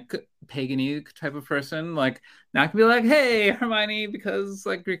Hellenic pagan type of person, like now I can be like, hey, Hermione, because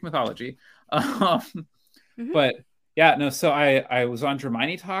like Greek mythology. But yeah, no, so I was on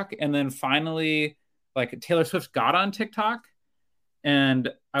Hermione Talk, and then finally like Taylor Swift got on TikTok, and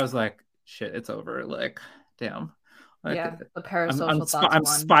I was like, shit, it's over. Like, damn. Like, the parasocial thoughts I'm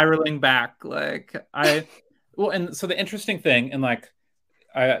spiraling back. Like and so the interesting thing, and like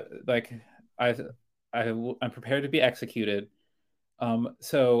I'm prepared to be executed.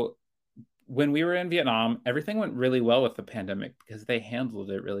 So when we were in Vietnam, everything went really well with the pandemic because they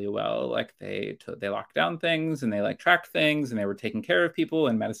handled it really well. Like they locked down things, and they like tracked things, and they were taking care of people,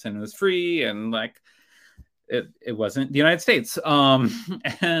 and medicine was free, and like it wasn't the United States.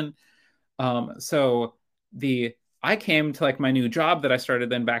 And so I came to like my new job that I started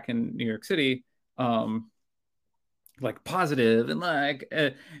then back in New York City, like positive, and like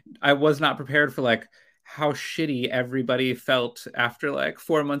I was not prepared for like how shitty everybody felt after like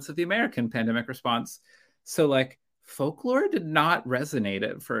 4 months of the American pandemic response. So like Folklore did not resonate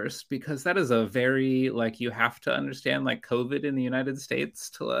at first because that is a very like you have to understand like COVID in the United States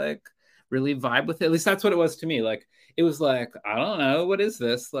to like really vibe with it. At least that's what it was to me. Like it was like, I don't know, what is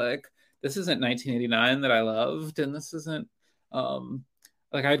this? Like this isn't 1989 that I loved, and this isn't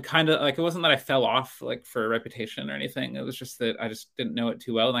like I'd kind of like it wasn't that I fell off like for a reputation or anything. It was just that I just didn't know it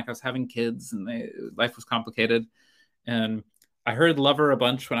too well. And like I was having kids, and life was complicated. And I heard Lover a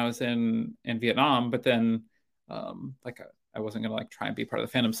bunch when I was in Vietnam, but then like I wasn't gonna like try and be part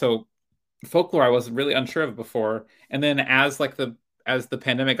of the fandom. So Folklore I was really unsure of before. And then as the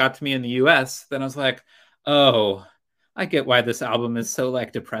pandemic got to me in the US, then I was like, oh, I get why this album is so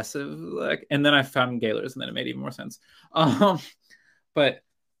like depressive. Like, and then I found Gaylor's, and then it made even more sense. But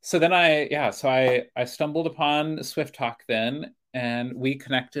so then I stumbled upon Swift Talk then, and we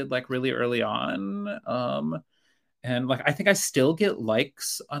connected like really early on. And like I think I still get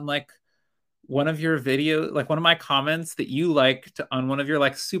likes on like one of your videos, like one of my comments that you liked on one of your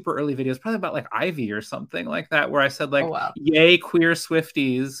like super early videos, probably about like Ivy or something like that, where I said like, yay, queer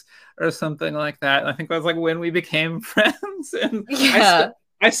Swifties or something like that. And I think that was like when we became friends. And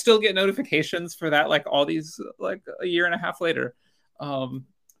I still get notifications for that, like all these, like a year and a half later. And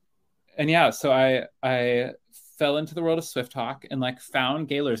yeah, so I fell into the world of Swift Talk and like found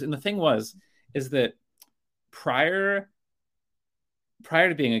Gaylor's. And the thing is that prior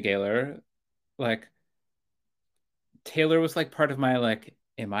to being a Gaylor, like Taylor was like part of my like,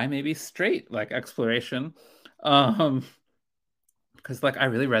 am I maybe straight like exploration? Because like I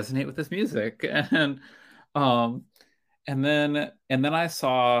really resonate with this music. And then I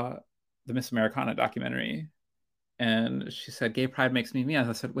saw the Miss Americana documentary, and she said, "Gay pride makes me me."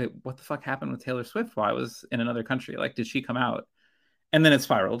 I said, "Wait, what the fuck happened with Taylor Swift while I was in another country? Like, did she come out?" And then it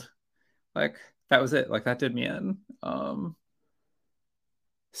spiraled. Like that was it. Like that did me in.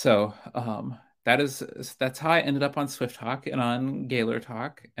 So that's how I ended up on Swift Talk and on Gaylor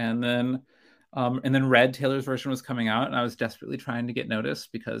Talk, and then Red, Taylor's version, was coming out, and I was desperately trying to get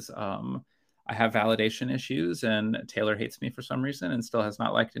noticed because I have validation issues, and Taylor hates me for some reason and still has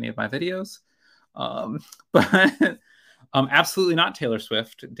not liked any of my videos. But absolutely not Taylor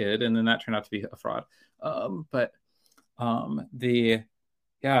Swift did, and then that turned out to be a fraud.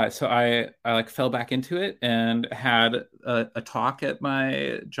 So I like fell back into it and had a talk at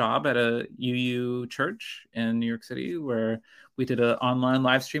my job at a UU church in New York City, where we did an online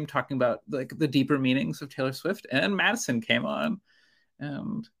live stream talking about like the deeper meanings of Taylor Swift. And Madison came on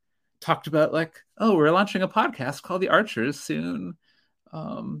and talked about like, oh, we're launching a podcast called The Archers soon.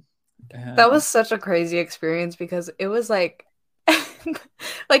 That was such a crazy experience because it was like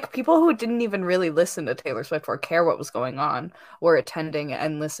like people who didn't even really listen to Taylor Swift or care what was going on were attending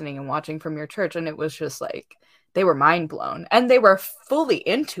and listening and watching from your church, and it was just like they were mind blown, and they were fully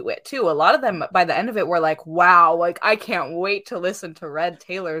into it too. A lot of them by the end of it were like, wow, like I can't wait to listen to Red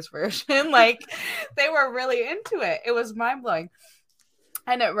Taylor's version. Like they were really into it. It was mind blowing.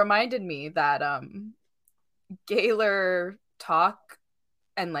 And it reminded me that Gaylor Talk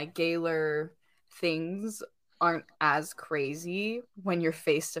and like Gaylor things aren't as crazy when you're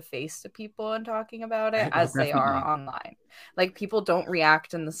face to face to people and talking about it as Definitely. they are online. Like, people don't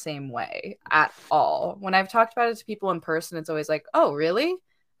react in the same way at all. When I've talked about it to people in person, it's always like, oh, really?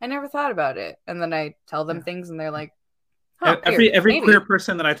 I never thought about it. And then I tell them things and they're like, huh, every maybe. queer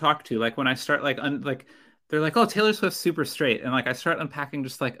person that I talk to, like when I start like they're like, oh, Taylor Swift's super straight, and like I start unpacking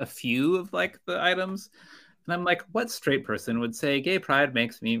just like a few of like the items, and I'm like, what straight person would say gay pride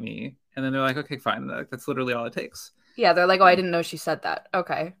makes me me? And then they're like, okay, fine, that's literally all it takes. Yeah, they're like, oh, I didn't know she said that.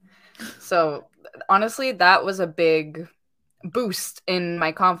 Okay. So honestly, that was a big boost in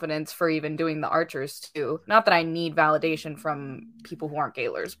my confidence for even doing the Archers too. Not that I need validation from people who aren't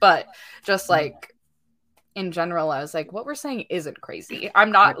Gaylors, but just like in general, I was like, what we're saying isn't crazy.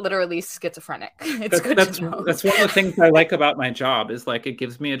 I'm not literally schizophrenic. It's good to know. That's one of the things I like about my job is like it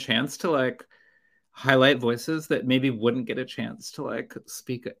gives me a chance to like highlight voices that maybe wouldn't get a chance to like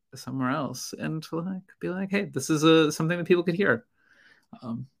speak somewhere else, and to like be like, hey, this is something that people could hear.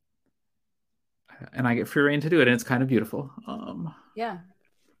 And I get free reign to do it, and it's kind of beautiful. Yeah,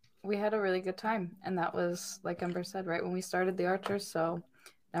 we had a really good time, and that was, like Ember said, right when we started the Archers. So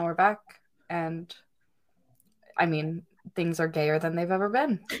now we're back, and I mean, things are gayer than they've ever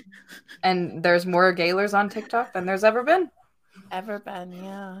been, and there's more Gaylors on TikTok than there's ever been.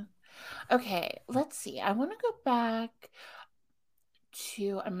 Yeah. Okay, let's see. I want to go back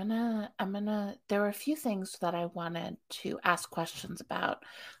to there were a few things that I wanted to ask questions about.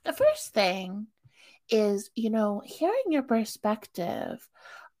 The first thing is, hearing your perspective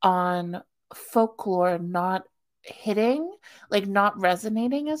on folklore not hitting, like not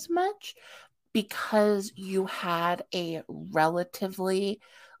resonating as much because you had a relatively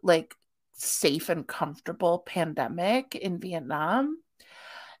like safe and comfortable pandemic in Vietnam.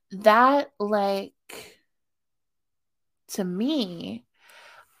 That, like, to me,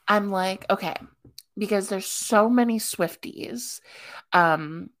 I'm like, okay, because there's so many Swifties,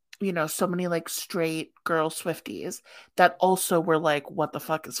 so many like straight girl Swifties that also were like, what the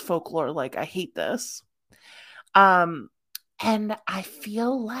fuck is folklore? Like, I hate this. And I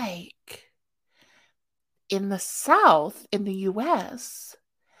feel like in the South, in the US,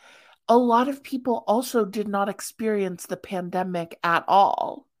 a lot of people also did not experience the pandemic at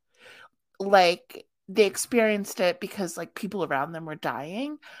all. Like, they experienced it because like people around them were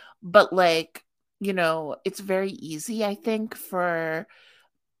dying, but like, it's very easy, I think, for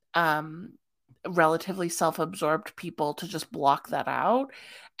relatively self-absorbed people to just block that out.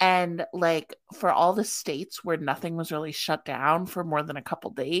 And like, for all the states where nothing was really shut down for more than a couple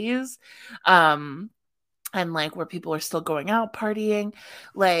days, and like where people are still going out partying,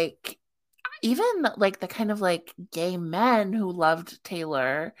 like even like the kind of like gay men who loved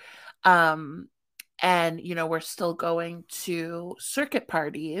Taylor, and we're still going to circuit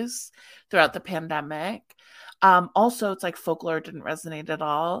parties throughout the pandemic. Also, it's like folklore didn't resonate at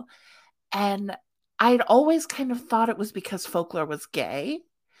all, and I'd always kind of thought it was because folklore was gay,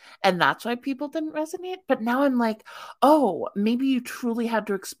 and that's why people didn't resonate. But now I'm like, oh, maybe you truly had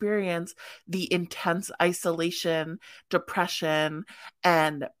to experience the intense isolation, depression,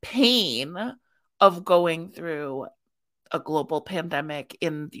 and pain of going through a global pandemic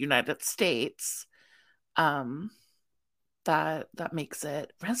in the United States, that makes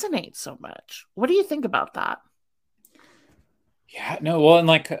it resonate so much. What do you think about that? Yeah, no, well, and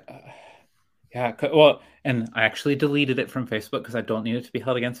like, yeah, well, and I actually deleted it from Facebook because I don't need it to be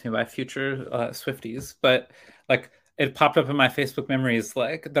held against me by future Swifties. But like, it popped up in my Facebook memories,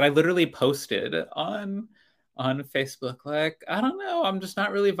 like that I literally posted on Facebook. Like, I don't know, I'm just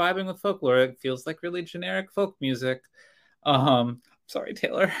not really vibing with folklore. It feels like really generic folk music. Sorry,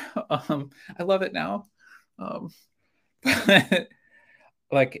 Taylor. I love it now.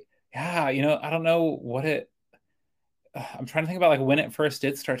 Like, yeah, I don't know what it. I'm trying to think about like when it first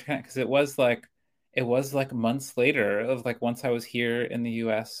did start to connect, because it was like months later of like once I was here in the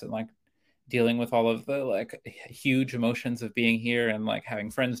US and like dealing with all of the like huge emotions of being here and like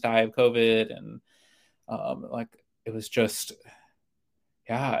having friends die of COVID, and like it was just,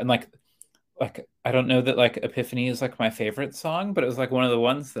 yeah. And like I don't know that like Epiphany is like my favorite song, but it was like one of the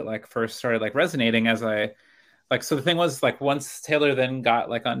ones that like first started like resonating as I like. So the thing was, like, once Taylor then got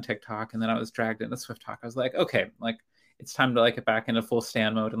like on TikTok and then I was dragged into Swift Talk, I was like, okay, like it's time to like get back into full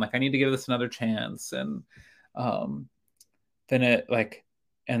stan mode, and like I need to give this another chance. And um then it like,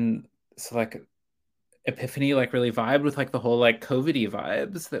 and so like Epiphany like really vibed with like the whole like COVID-y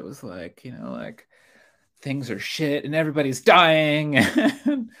vibes that was like, like things are shit and everybody's dying.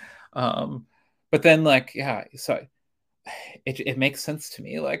 And, but then like, yeah, so it makes sense to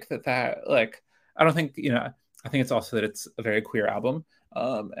me like that like I don't think, I think it's also that it's a very queer album,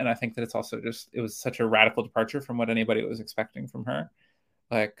 And I think that it's also just, it was such a radical departure from what anybody was expecting from her.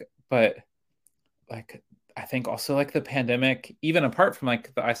 Like, but like, I think also like the pandemic, even apart from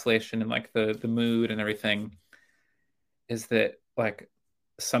like the isolation and like the mood and everything, is that like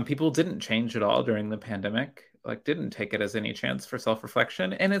some people didn't change at all during the pandemic, like didn't take it as any chance for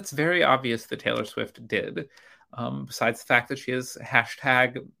self-reflection. And it's very obvious that Taylor Swift did. Besides the fact that she is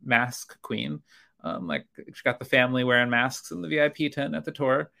hashtag mask queen. Like she got the family wearing masks in the VIP tent at the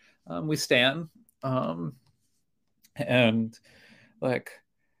tour. We stan. And like,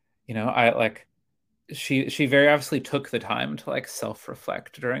 you know, I like she very obviously took the time to like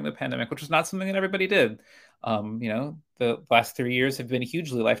self-reflect during the pandemic, which was not something that everybody did. You know, the last 3 years have been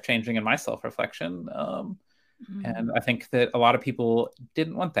hugely life-changing in my self-reflection. And I think that a lot of people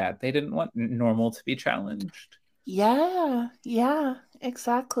didn't want that. They didn't want normal to be challenged. Yeah,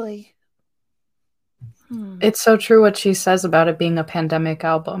 exactly. It's so true what she says about it being a pandemic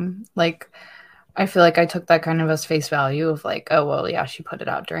album. Like, I feel like I took that kind of as face value of like, oh, well, yeah, she put it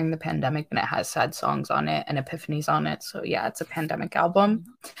out during the pandemic and it has sad songs on it and epiphanies on it. So yeah, it's a pandemic album.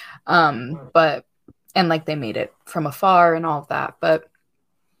 But, and like they made it from afar and all of that. But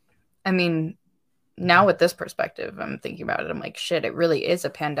I mean, now with this perspective, I'm thinking about it. I'm like, shit, it really is a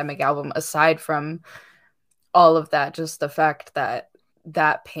pandemic album aside from all of that. Just the fact that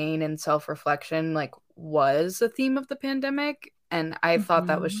that pain and self-reflection like was a theme of the pandemic. And I thought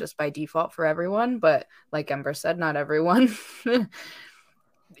that was just by default for everyone. But like Ember said, not everyone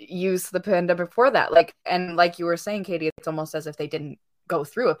used the pandemic for that. Like, and like you were saying, Katie, it's almost as if they didn't go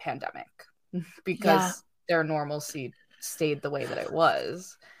through a pandemic because their normalcy stayed the way that it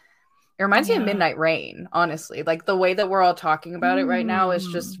was. It reminds me of Midnight Rain, honestly. Like the way that we're all talking about it right now is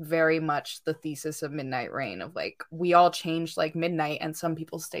just very much the thesis of Midnight Rain of like, we all changed like midnight and some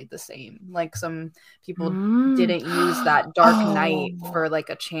people stayed the same. Like some people didn't use that dark night for like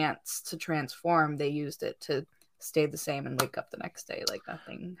a chance to transform. They used it to stay the same and wake up the next day like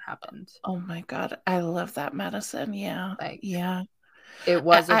nothing happened. Oh my God. I love that medicine. Yeah. Like, yeah. It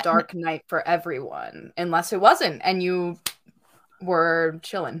was a dark night for everyone, unless it wasn't and you were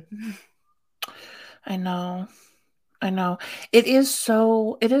chilling. I know. It is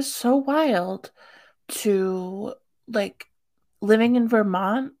so wild to like living in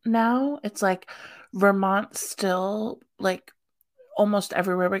Vermont now. It's like Vermont still like almost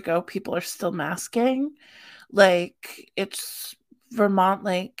everywhere we go, people are still masking. Like it's Vermont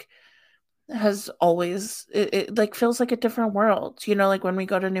like has always it like feels like a different world. You know, like when we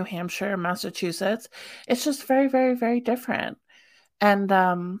go to New Hampshire, Massachusetts, it's just very, very, very different. And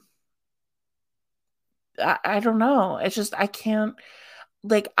I don't know. It's just I can't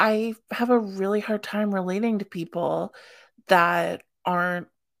like I have a really hard time relating to people that aren't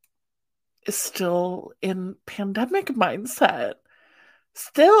still in pandemic mindset.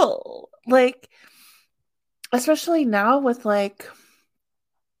 Still, like especially now with like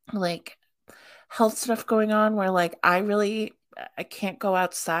health stuff going on where like I can't go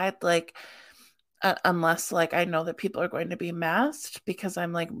outside like unless like I know that people are going to be masked because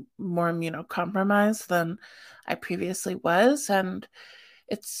I'm like more immunocompromised than I previously was. And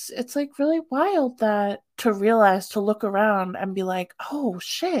it's like really wild that to realize, to look around and be like, oh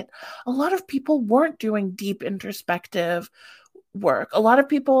shit, a lot of people weren't doing deep introspective work. A lot of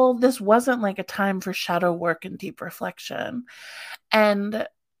people, this wasn't like a time for shadow work and deep reflection. And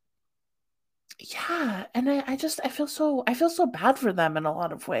yeah, and I feel so bad for them in a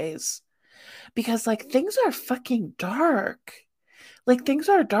lot of ways because like things are fucking dark. Like things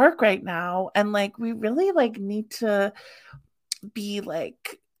are dark right now and like we really like need to be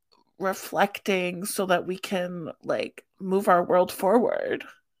like reflecting so that we can like move our world forward.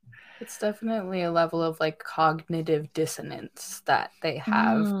 It's definitely a level of like cognitive dissonance that they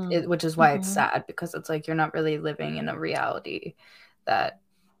have, which is why it's sad because it's like you're not really living in a reality that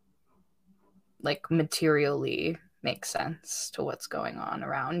like materially makes sense to what's going on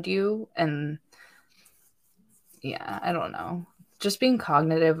around you. And yeah, I don't know. Just being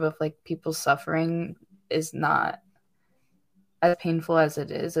cognitive of like people's suffering is not as painful as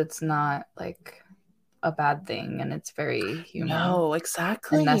it is. It's not like a bad thing and it's very human. No,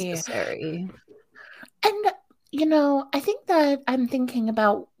 exactly. And necessary. And I think that I'm thinking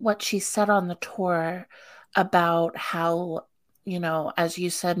about what she said on the tour about how, as you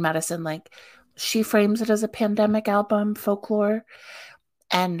said, Madison, like she frames it as a pandemic album, Folklore.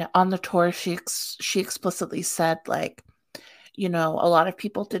 And on the tour, she explicitly said, like, a lot of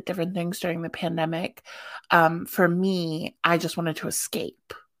people did different things during the pandemic. For me, I just wanted to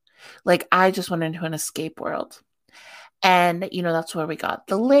escape. Like, I just went into an escape world. And, you know, that's where we got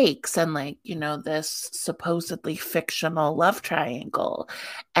the lakes and, like, you know, this supposedly fictional love triangle.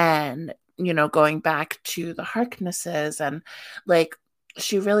 And, you know, going back to the Harknesses, and, like,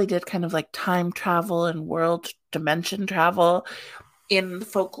 she really did kind of like time travel and world dimension travel in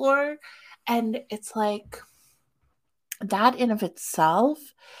folklore. And it's like that in of itself,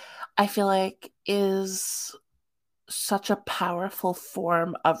 I feel like is such a powerful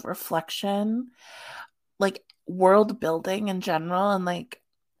form of reflection, like world building in general, and like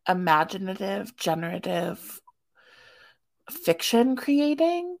imaginative, generative fiction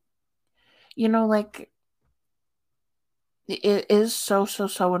creating. You know, like it is so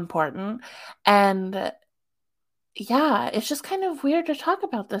important. And yeah, it's just kind of weird to talk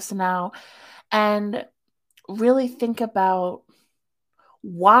about this now and really think about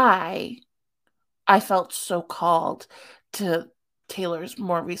why I felt so called to Taylor's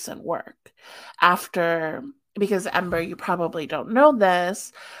more recent work after, because Ember, you probably don't know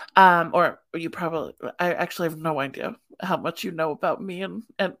this, or you probably, I actually have no idea how much you know about me and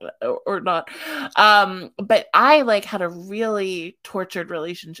or not, but I like had a really tortured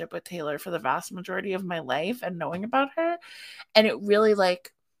relationship with Taylor for the vast majority of my life, and knowing about her, and it really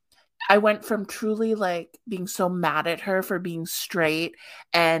like I went from truly like being so mad at her for being straight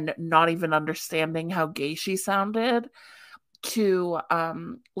and not even understanding how gay she sounded to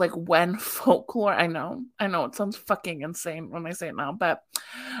like when Folklore, I know it sounds fucking insane when I say it now, but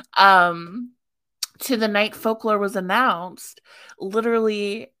to the night Folklore was announced,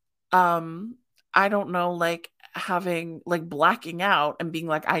 literally I don't know, like having like blacking out and being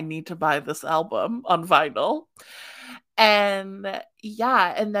like, I need to buy this album on vinyl. And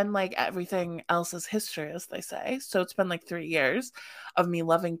yeah, and then like everything else is history, as they say. So it's been like 3 years of me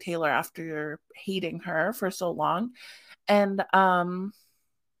loving Taylor after hating her for so long. And I'm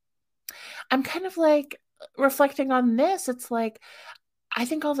kind of like reflecting on this. It's like I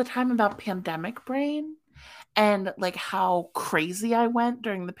think all the time about pandemic brain and like how crazy I went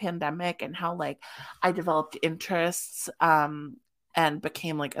during the pandemic, and how like I developed interests and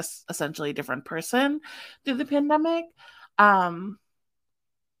became like essentially a different person through the pandemic. Um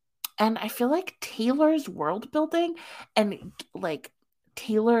and I feel like Taylor's world building and like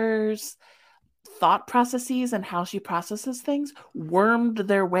Taylor's thought processes and how she processes things wormed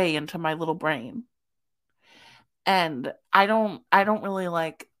their way into my little brain. And I don't really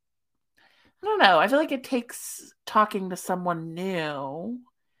like, I don't know. I feel like it takes talking to someone new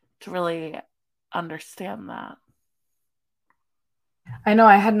to really understand that. I know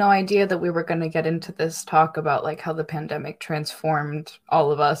I had no idea that we were going to get into this talk about like how the pandemic transformed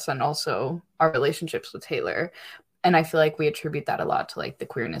all of us and also our relationships with Taylor. And I feel like we attribute that a lot to like the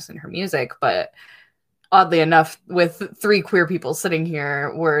queerness in her music. But oddly enough, with 3 queer people sitting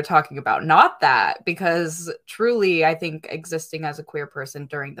here, we're talking about not that, because truly, I think existing as a queer person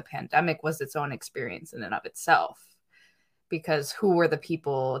during the pandemic was its own experience in and of itself. Because who were the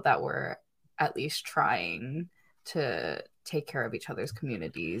people that were at least trying to take care of each other's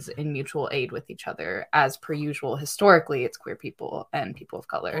communities in mutual aid with each other? As per usual, historically, it's queer people and people of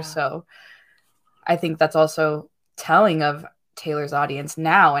color. Yeah. So I think that's also telling of Taylor's audience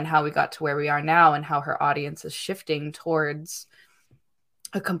now and how we got to where we are now, and how her audience is shifting towards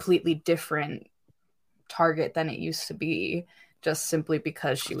a completely different target than it used to be, just simply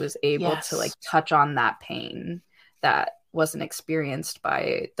because she was able to like touch on that pain that wasn't experienced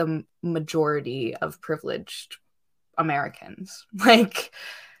by the majority of privileged Americans. Like,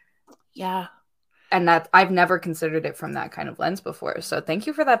 yeah. And that I've never considered it from that kind of lens before. So thank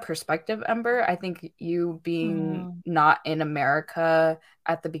you for that perspective, Ember. I think you being not in America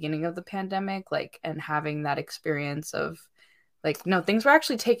at the beginning of the pandemic, like, and having that experience of like, no, things were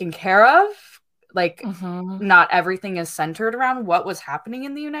actually taken care of. Like, not everything is centered around what was happening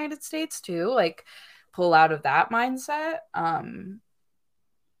in the United States too. Like, pull out of that mindset.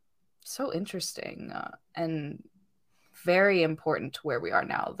 So interesting. And very important to where we are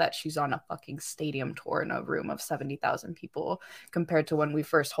now, that she's on a fucking stadium tour in a room of 70,000 people, compared to when we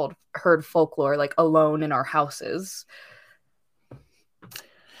first heard Folklore like alone in our houses.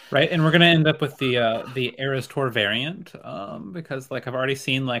 Right, and we're gonna end up with the Eras Tour variant, because like I've already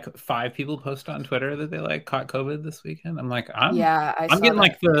seen like 5 people post on Twitter that they like caught COVID this weekend. I'm like, I'm getting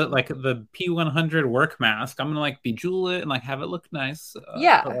like the P100 work mask. I'm gonna like bejewel it and like have it look nice.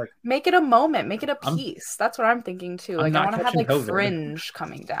 Like, make it a moment, make it a piece. That's what I'm thinking too. Like, I want to have like COVID. Fringe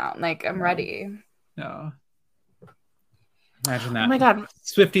coming down. Like, I'm ready. Yeah. Imagine that. Oh my God,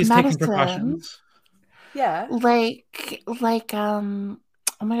 Swifties taking precautions. Yeah. Like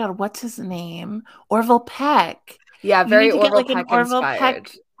oh my God, what's his name? Orville Peck. Yeah, very Orville Peck inspired.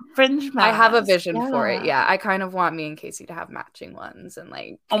 Peck fringe mask. I have a vision for it. Yeah, I kind of want me and Casey to have matching ones and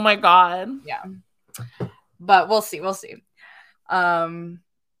like. Oh my god. Yeah, but we'll see. Wow,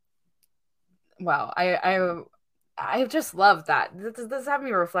 I just love that. This had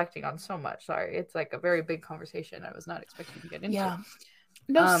me reflecting on so much. Sorry, it's like a very big conversation I was not expecting to get into. Yeah.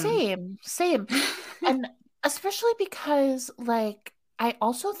 No, same. And especially because, like, I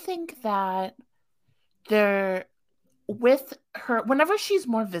also think that with her, whenever she's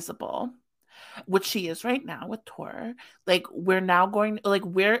more visible, which she is right now with Tor, like, we're now going, like,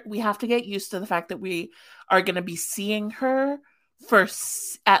 we have to get used to the fact that we are going to be seeing her for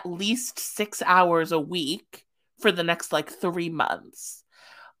at least 6 hours a week for the next, like, 3 months.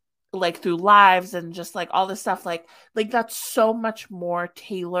 Like, through lives and just like all this stuff, like that's so much more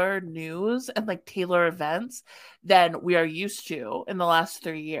Taylor news and like Taylor events than we are used to in the last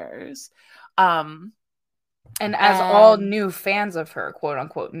 3 years. And as all new fans of her, quote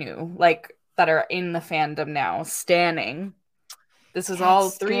unquote new, like that are in the fandom now, standing, this is all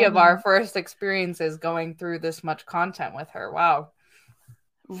 3 of our first experiences going through this much content with her. Wow.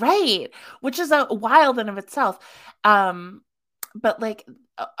 Right, which is a wild in of itself. But like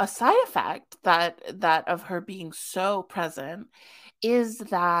a side effect that of her being so present is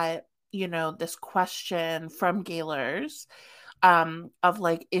that, you know, this question from Gaylors of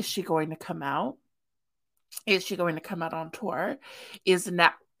like, is she going to come out? Is she going to come out on tour? Is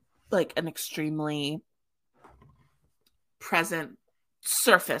now like an extremely present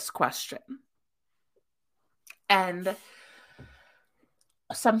surface question. And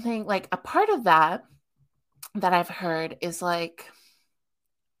something like a part of that I've heard is like,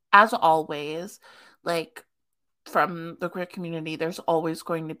 as always, like from the queer community, there's always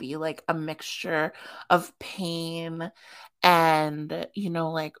going to be like a mixture of pain and, you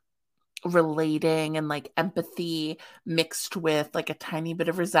know, like relating and like empathy mixed with like a tiny bit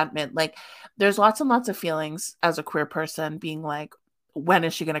of resentment. Like, there's lots and lots of feelings as a queer person being like, when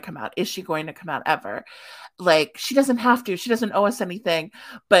is she going to come out? Is she going to come out ever? Like, she doesn't have to. She doesn't owe us anything.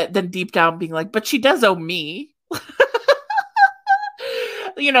 But then deep down being like, but she does owe me.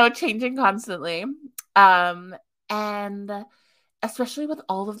 You know, changing constantly. And especially with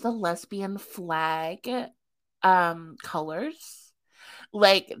all of the lesbian flag colors,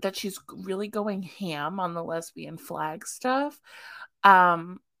 like that she's really going ham on the lesbian flag stuff.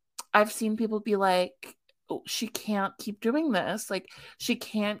 I've seen people be like, oh, she can't keep doing this. Like, she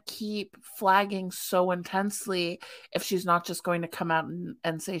can't keep flagging so intensely if she's not just going to come out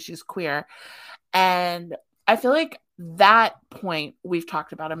and say she's queer. And I feel like that point we've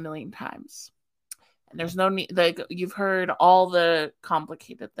talked about a million times. And there's no need, like, you've heard all the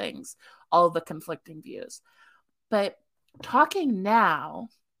complicated things, all the conflicting views. But talking now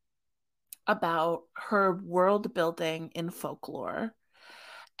about her world building in Folklore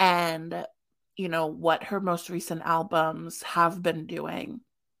and, you know, what her most recent albums have been doing,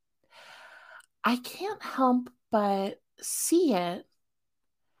 I can't help but see it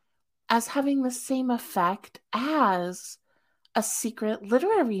as having the same effect as a secret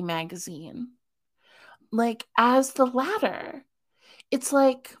literary magazine. Like, as the latter. It's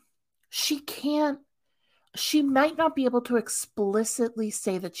like she might not be able to explicitly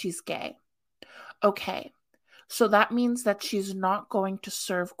say that she's gay. Okay, so that means that she's not going to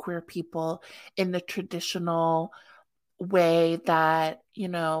serve queer people in the traditional way that, you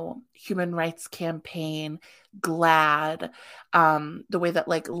know, Human Rights Campaign, GLAAD, the way that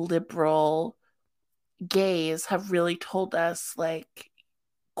like liberal gays have really told us like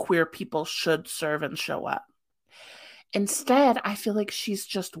queer people should serve and show up. Instead, I feel like she's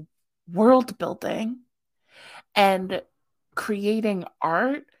just world building and creating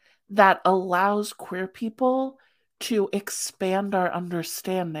art that allows queer people to expand our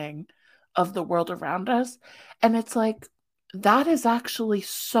understanding of the world around us. And it's like, that is actually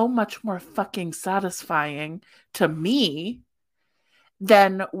so much more fucking satisfying to me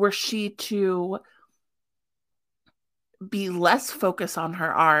than were she to be less focused on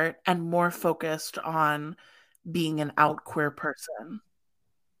her art and more focused on being an out queer person.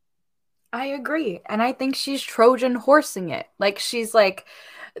 I agree. And I think she's Trojan horsing it. Like, she's like,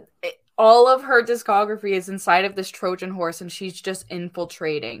 all of her discography is inside of this Trojan horse and she's just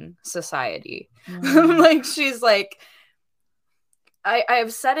infiltrating society. Like, she's like,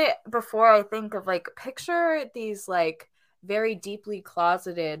 I've said it before, I think of like, picture these like very deeply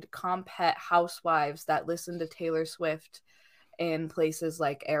closeted compet housewives that listen to Taylor Swift in places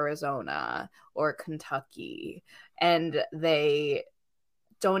like Arizona or Kentucky, and they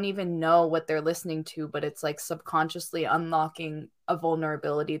don't even know what they're listening to, but it's like subconsciously unlocking a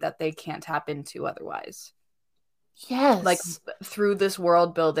vulnerability that they can't tap into otherwise. Yes. Like through this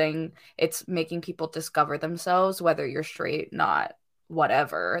world building, it's making people discover themselves, whether you're straight, not,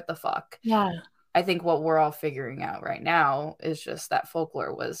 whatever the fuck. Yeah. I think what we're all figuring out right now is just that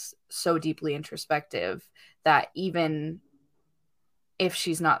Folklore was so deeply introspective that even if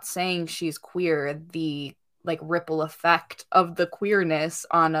she's not saying she's queer, the like ripple effect of the queerness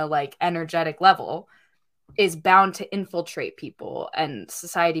on a like energetic level is bound to infiltrate people and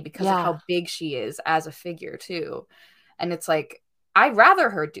society because of how big she is as a figure too. And it's like, I'd rather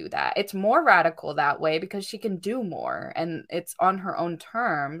her do that. It's more radical that way because she can do more and it's on her own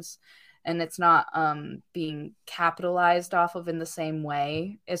terms, and it's not being capitalized off of in the same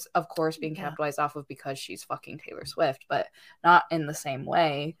way. It's of course being capitalized off of because she's fucking Taylor Swift, but not in the same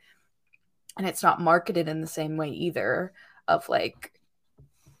way. And it's not marketed in the same way either, of like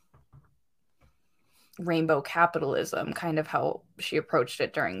rainbow capitalism, kind of how she approached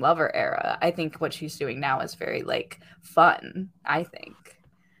it during Lover era. I think what she's doing now is very like fun, I think.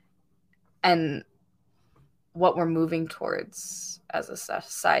 And what we're moving towards as a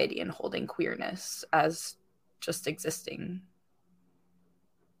society and holding queerness as just existing.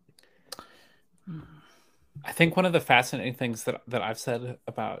 I think one of the fascinating things that I've said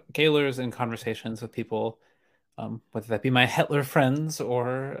about Gaylors in conversations with people, whether that be my Hetler friends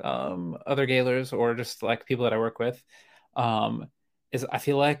or other Gaylors or just like people that I work with, is I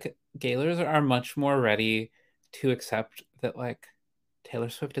feel like Gaylors are much more ready to accept that like Taylor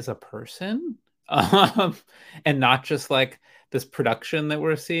Swift is a person, and not just like this production that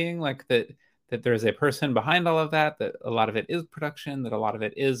we're seeing, like that there's a person behind all of that, that a lot of it is production, that a lot of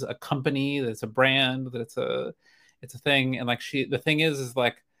it is a company, that's a brand, that it's a thing. And like the thing is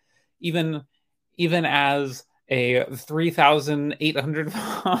like even as a 3,800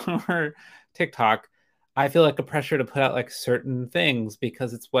 follower TikTok, I feel like a pressure to put out like certain things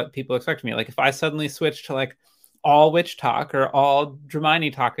because it's what people expect of me. Like if I suddenly switch to like all witch talk or all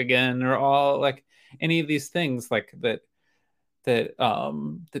Dramini talk again or all like any of these things like that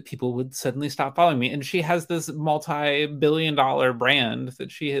people would suddenly stop following me. And she has this multi-billion-dollar brand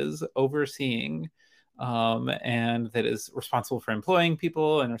that she is overseeing, and that is responsible for employing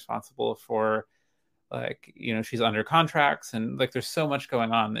people and responsible for like, you know, she's under contracts and like there's so much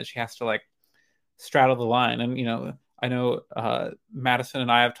going on that she has to like straddle the line. And you know, I know Madison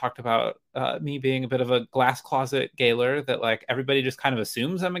and I have talked about me being a bit of a glass closet Gaylor, that like everybody just kind of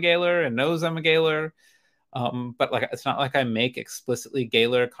assumes I'm a Gaylor and knows I'm a Gaylor. But like it's not like I make explicitly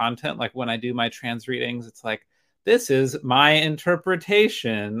Gaylor content. Like when I do my trans readings, it's like, this is my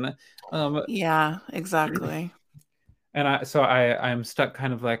interpretation. Yeah, exactly. And I'm stuck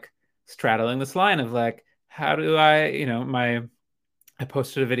kind of like straddling this line of like, how do I, you know, I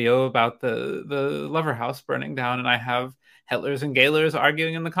posted a video about the Lover House burning down, and I have Hetlers and Gaylors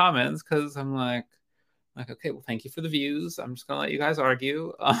arguing in the comments because I'm like, okay, well, thank you for the views. I'm just gonna let you guys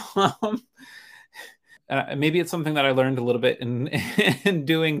argue. Maybe it's something that I learned a little bit in in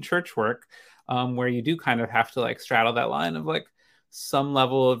doing church work, where you do kind of have to like straddle that line of like some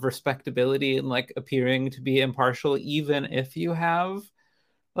level of respectability and like appearing to be impartial, even if you have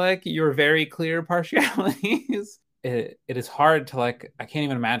like your very clear partialities. It is hard to like, I can't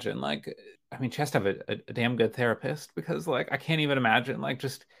even imagine like, I mean, she has to have a damn good therapist, because like I can't even imagine like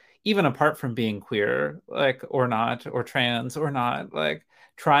just even apart from being queer, like or not, or trans or not, like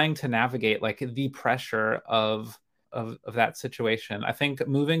trying to navigate like the pressure of that situation. I think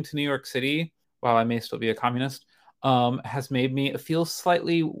moving to New York City, while I may still be a communist, has made me feel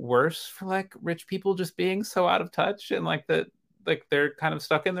slightly worse for like rich people just being so out of touch and like that, like they're kind of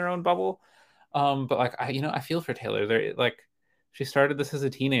stuck in their own bubble. But like I feel for Taylor. They're like, she started this as a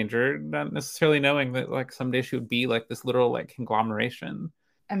teenager, not necessarily knowing that like someday she would be like this literal like conglomeration.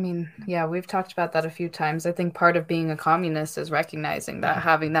 I mean, yeah, we've talked about that a few times. I think part of being a communist is recognizing that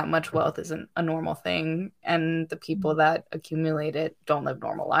having that much wealth isn't a normal thing, and the people that accumulate it don't live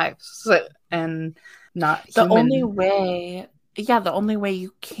normal lives and not the human. only way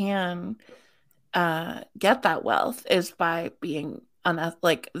you can get that wealth is by being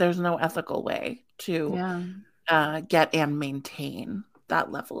like there's no ethical way to get and maintain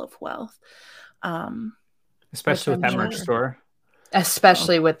that level of wealth, especially with that merch store.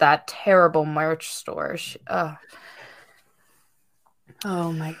 Especially with that terrible merch store.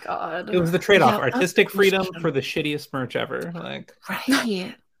 Oh my god. It was the trade-off. Artistic freedom for the shittiest merch ever. Like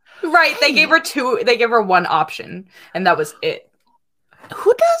Right. They gave her one option, and that was it.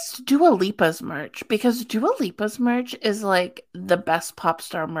 Who does Dua Lipa's merch? Because Dua Lipa's merch is like the best pop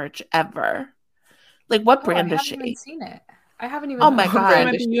star merch ever. Like what brand is she? I haven't even seen it. I haven't even. Oh my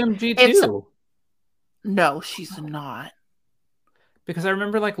god. UMG too. No, she's not. because I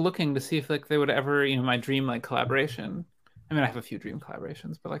remember like looking to see if like they would ever, my dream like collaboration. I mean, I have a few dream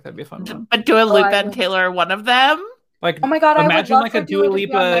collaborations, but like that'd be a fun one. But Dua Lipa and Taylor are one of them. Like, oh my god, I would imagine love like for a Dua Dua to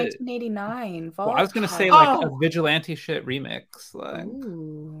be on Lipa. 1989. Well, I was gonna say Volatile. like a vigilante shit remix. Like,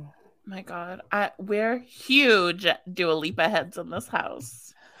 Ooh. My God, we're huge Dua Lipa heads in this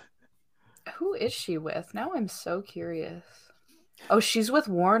house. Who is she with? Now I'm so curious. Oh, she's with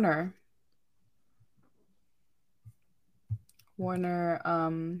Warner. Warner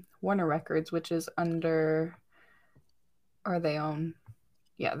Records, which is under, or they own.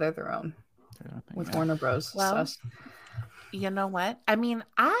 Yeah, they're their own. With Warner Bros. Well, you know what? I mean,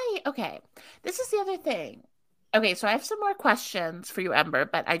 okay. This is the other thing. Okay, so I have some more questions for you, Ember,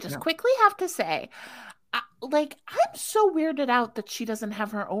 but I just quickly have to say, I'm so weirded out that she doesn't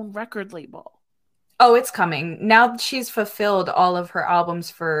have her own record label. Oh, it's coming. Now she's fulfilled all of her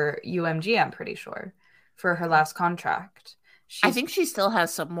albums for UMG, I'm pretty sure, for her last contract. I think she still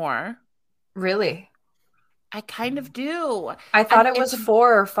has some more. Really? I kind of do. I thought it was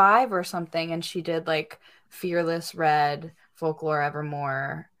 4 or 5 or something, and she did like Fearless, Red, Folklore,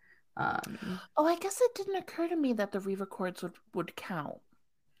 Evermore. I guess it didn't occur to me that the re-records would count.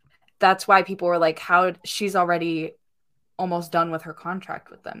 That's why people were like, how she's already almost done with her contract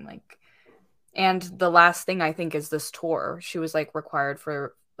with them. Like, and the last thing I think is this tour. She was like required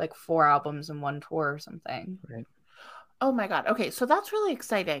for like 4 albums and 1 tour or something. Right. Oh my God. Okay, so that's really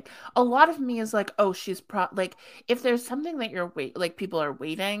exciting. A lot of me is like, oh, she's like, if there's something that people are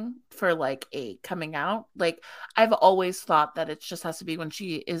waiting for like a coming out, like I've always thought that it just has to be when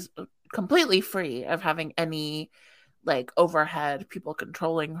she is completely free of having any like overhead people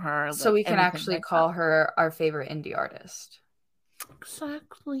controlling her. So we can actually call her our favorite indie artist.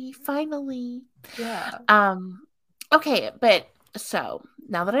 Exactly. Finally. Yeah. Okay, but so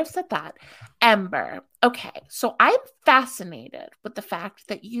now that I've said that, Ember, okay, so I'm fascinated with the fact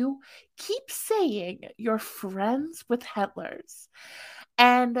that you keep saying you're friends with Hetlers.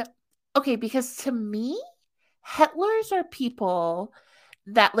 And okay, because to me, Hetlers are people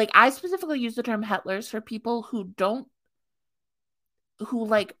that like I specifically use the term Hetlers for people who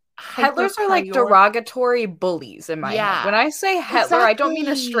like Hetlers are like derogatory bullies in my head. When I say Hetler, I don't mean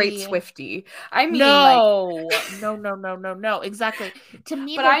a straight Swiftie. I mean no. Exactly. To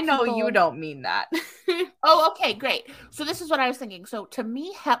me, but I know you don't mean that. Oh, okay, great. So this is what I was thinking. So to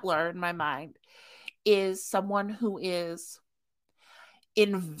me, Hetler in my mind is someone who is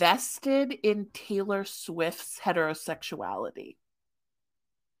invested in Taylor Swift's heterosexuality.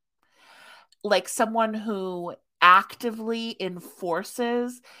 Like someone who actively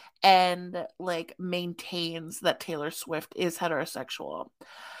enforces and like maintains that Taylor Swift is heterosexual.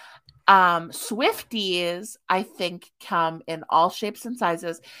 Swifties, I think, come in all shapes and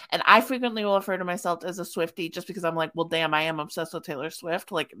sizes, and I frequently will refer to myself as a Swiftie just because I'm like, well, damn, I am obsessed with Taylor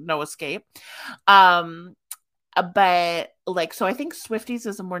Swift, like no escape. But like, so I think Swifties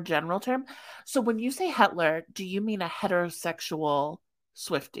is a more general term. So when you say Hetler, do you mean a heterosexual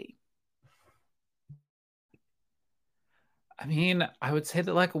Swiftie? I mean, I would say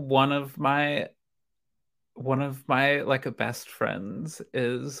that like one of my like best friends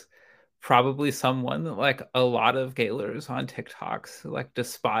is probably someone that like a lot of Gaylors on TikToks like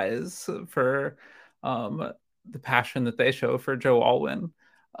despise for the passion that they show for Joe Alwyn.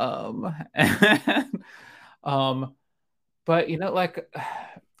 And, but like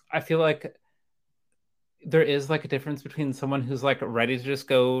I feel like there is like a difference between someone who's like ready to just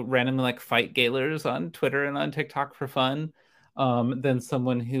go randomly like fight Gaylors on Twitter and on TikTok for fun, than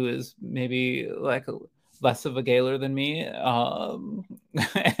someone who is maybe like less of a Gaylor than me. And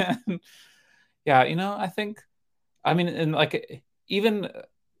yeah, I think, I mean, and like even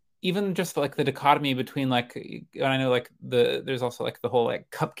just like the dichotomy between like, I know like there's also like the whole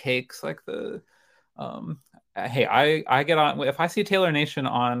like cupcakes, like the hey, I get on if I see Taylor Nation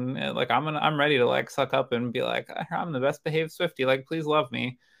on, like I'm ready to like suck up and be like, I'm the best behaved Swiftie, like please love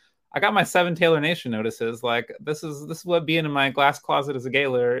me. I got my 7 Taylor Nation notices. Like this is what being in my glass closet as a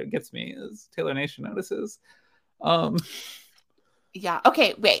Gaylor gets me, is Taylor Nation notices. Yeah.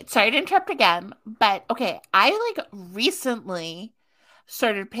 Okay. Wait. Sorry to interrupt again, but okay. I like recently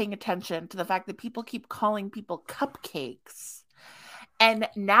started paying attention to the fact that people keep calling people cupcakes. And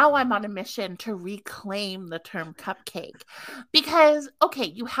now I'm on a mission to reclaim the term cupcake. Because, okay,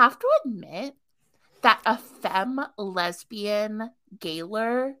 you have to admit that a femme lesbian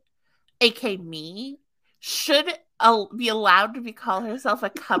Gaylor, aka me, should be allowed to call herself a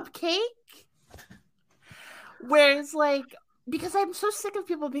cupcake. Whereas, like, because I'm so sick of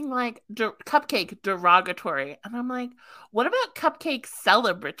people being like, cupcake derogatory. And I'm like, what about cupcake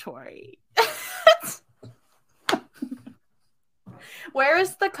celebratory? Where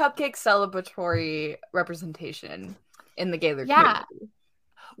is the cupcake celebratory representation in the Gaylord Yeah.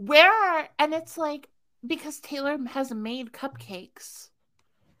 community? And it's like, because Taylor has made cupcakes.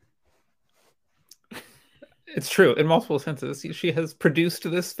 It's true in multiple senses. She has produced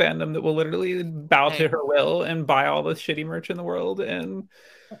this fandom that will literally bow to her will and buy all the shitty merch in the world. And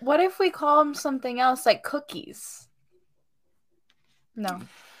what if we call them something else, like cookies? No.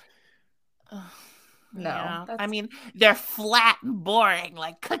 No. Yeah. I mean, they're flat and boring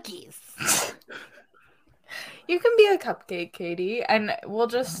like cookies. You can be a cupcake, Katie, and we'll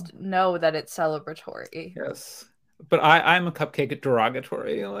just know that it's celebratory. Yes. But I'm a cupcake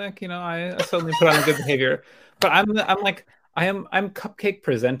derogatory. Like, I suddenly put on a good behavior. But I'm cupcake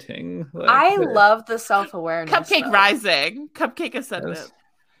presenting. Like, I love the self-awareness. Cupcake rising. Cupcake ascendant. Yes.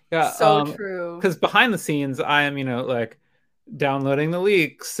 Yeah. So true. Because behind the scenes, I am, like downloading the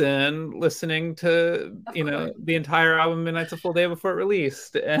leaks and listening to, the entire album Midnight's a Full Day before it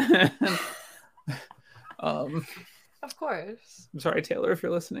released. And of course. I'm sorry, Taylor, if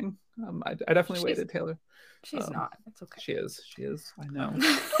you're listening. I definitely waited, Taylor. She's not. It's okay. She is. I know.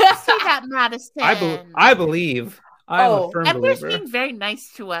 Say that, Madison. I believe. I'm a firm Ember's believer. being very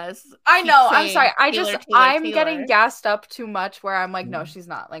nice to us. I know. I'm sorry. I'm Taylor. getting gassed up too much. Where I'm like, no, she's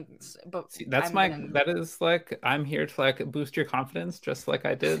not. Like, but see, that is like, I'm here to like boost your confidence, just like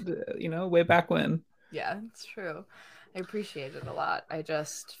I did, way back when. Yeah, it's true. I appreciate it a lot. I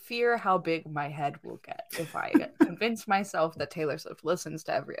just fear how big my head will get if I convince myself that Taylor Swift listens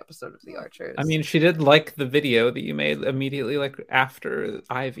to every episode of The Archers. I mean, she did like the video that you made immediately, like after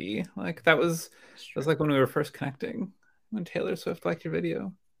Ivy. Like that was like when we were first connecting, when Taylor Swift liked your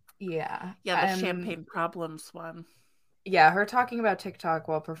video. Yeah. Yeah, the Champagne Problems one. Yeah, her talking about TikTok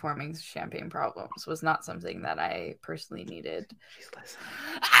while performing Champagne Problems was not something that I personally needed. She's listening.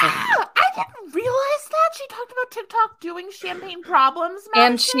 I didn't realize that she talked about TikTok doing Champagne Problems.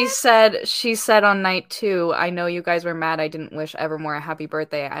 And she said on night 2, I know you guys were mad I didn't wish Evermore a happy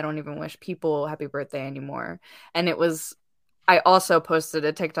birthday. I don't even wish people happy birthday anymore. And I also posted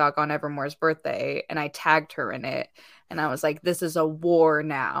a TikTok on Evermore's birthday and I tagged her in it. And I was like, this is a war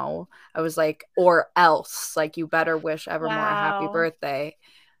now. I was like, or else, like, you better wish Evermore a happy birthday.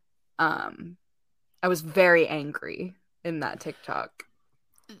 I was very angry in that TikTok.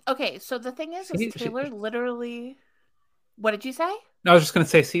 Okay, so the thing is Taylor literally... What did you say? No, I was just going to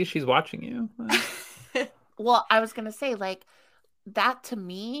say, see, she's watching you. Well, I was going to say, like, that to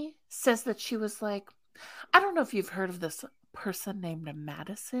me says that she was like, I don't know if you've heard of this person named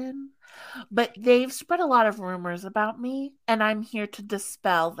Madison, but they've spread a lot of rumors about me, and I'm here to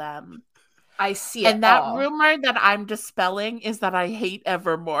dispel them. I see it. And that rumor that I'm dispelling is that I hate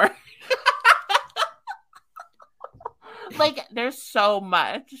Evermore. Like, there's so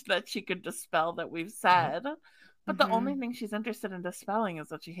much that she could dispel that we've said, but the only thing she's interested in dispelling is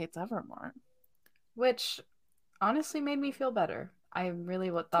that she hates Evermore. Which honestly made me feel better. I really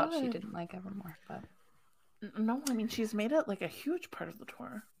thought she didn't like Evermore, but no, I mean, she's made it like a huge part of the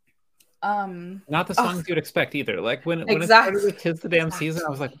tour. Not the songs you'd expect either. Like when it started with "'Tis the Damn Season,"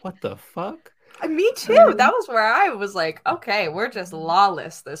 I was like, "What the fuck?" Me too. That was where I was like, "Okay, we're just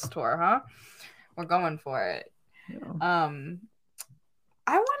lawless this tour, huh? We're going for it." Yeah.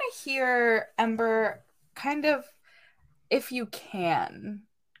 I want to hear Ember, kind of, if you can,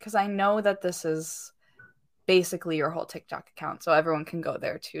 because I know that this is basically your whole TikTok account, so everyone can go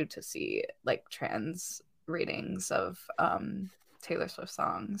there too to see like trans readings of Taylor Swift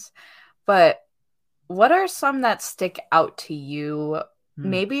songs. But what are some that stick out to you?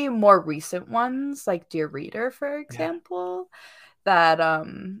 Maybe more recent ones, like Dear Reader, for example, that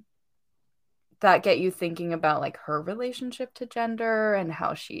get you thinking about like her relationship to gender and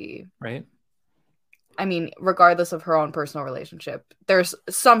how she, right? I mean, regardless of her own personal relationship, there's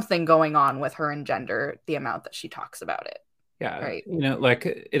something going on with her and gender, the amount that she talks about it. Yeah, right. Like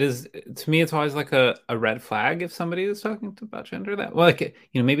it is, to me, it's always like a red flag if somebody is talking about gender. That, well, like,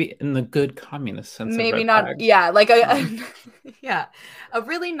 maybe in the good communist sense. Maybe of red not. flag. Yeah, like a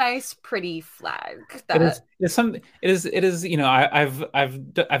really nice, pretty flag. That it is.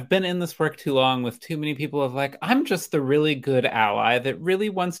 I've been in this work too long with too many people of like, I'm just the really good ally that really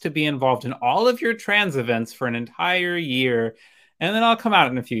wants to be involved in all of your trans events for an entire year, and then I'll come out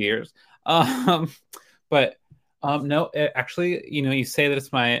in a few years. But. No, actually, you say that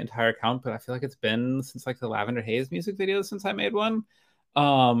it's my entire account, but I feel like it's been since like the Lavender Haze music videos since I made one.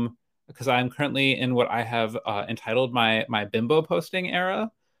 Because I'm currently in what I have entitled my bimbo posting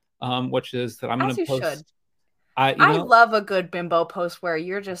era, which is that I'm going to post. Should. I love a good bimbo post where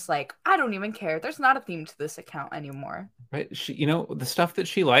you're just like, I don't even care. There's not a theme to this account anymore. Right. She, you know, the stuff that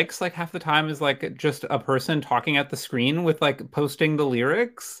she likes, like half the time is like just a person talking at the screen with like posting the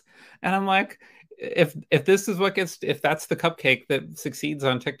lyrics. And I'm like, if this is what gets, if that's the cupcake that succeeds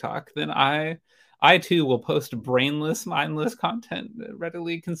on TikTok, then I too will post brainless, mindless content,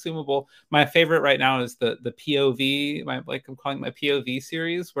 readily consumable. My favorite right now is the POV, my like I'm calling it my POV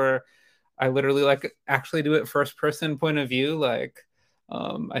series, where I literally like actually do it first person point of view, like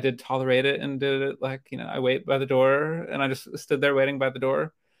I did Tolerate It and did it like, you know, I wait by the door and I just stood there waiting by the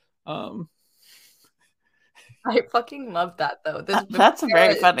door. Um, I fucking love that though. This That's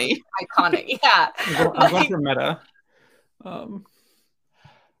very funny. iconic. Yeah. I'm going for meta. Um,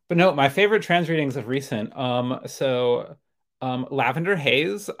 but no, my favorite trans readings of recent. Lavender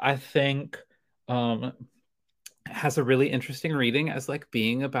Haze, I think, um, has a really interesting reading as like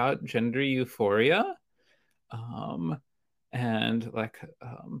being about gender euphoria. Um, and like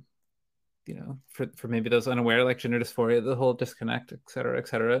you know, for maybe those unaware, like gender dysphoria, the whole disconnect, et cetera,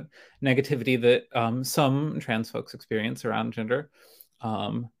 negativity that some trans folks experience around gender.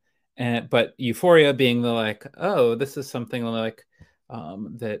 But euphoria being the like, oh, this is something like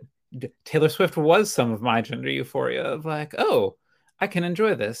that Taylor Swift was some of my gender euphoria of like, oh, I can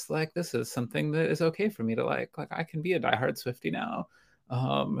enjoy this. Like, this is something that is okay for me to like. Like, I can be a diehard Swiftie now.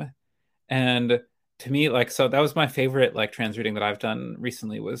 And to me, like, so that was my favorite like trans reading that I've done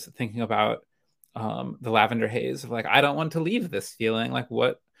recently, was thinking about the Lavender Haze of like, I don't want to leave this feeling. Like,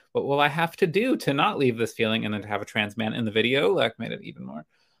 what will I have to do to not leave this feeling? And then to have a trans man in the video like made it even more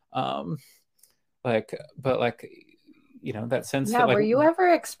but like, you know, that sense Yeah, that like, were you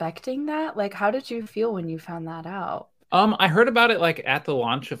ever expecting that? Like, how did you feel when you found that out? I heard about it like at the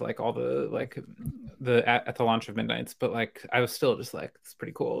launch of like all the like at the launch of Midnight's, but like I was still just like, it's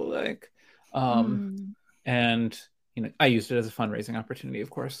pretty cool. Like and you know, I used it as a fundraising opportunity, of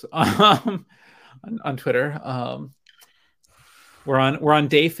course, on Twitter. We're on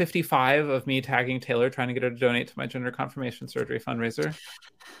day 55 of me tagging Taylor, trying to get her to donate to my gender confirmation surgery fundraiser.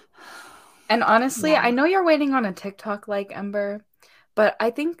 And honestly, I know you're waiting on a TikTok like Ember, but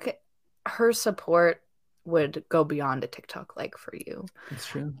I think her support would go beyond a TikTok like for you. It's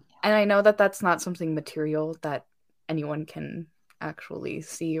true. And I know that that's not something material that anyone can actually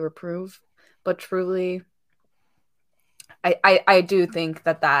see or prove, but truly, I do think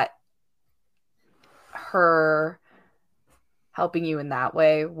that her helping you in that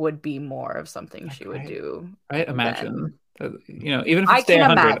way would be more of something she would do. I imagine that, you know, even if it's day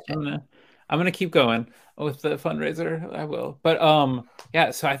 100, I'm gonna keep going with the fundraiser. I will. But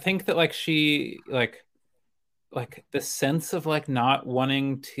yeah, so I think that like she like the sense of like not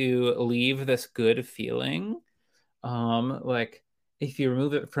wanting to leave this good feeling, like if you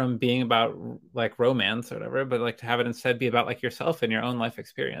remove it from being about like romance or whatever, but like to have it instead be about like yourself and your own life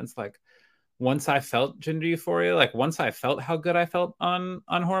experience. Like once I felt gender euphoria, like once I felt how good I felt on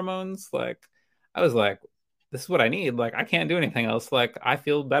hormones, like I was like, this is what I need. Like I can't do anything else. Like I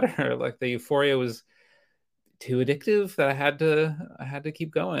feel better. Like the euphoria was too addictive that I had to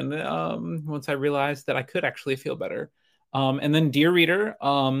keep going. Once I realized that I could actually feel better. And then Dear Reader,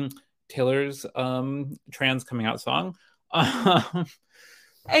 Taylor's trans coming out song.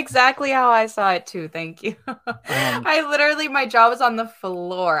 Exactly how I saw it too. Thank you. I literally, my jaw was on the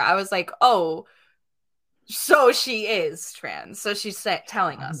floor. I was like, oh, so she is trans. So she's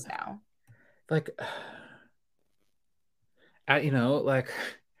telling us now. Like, you know, like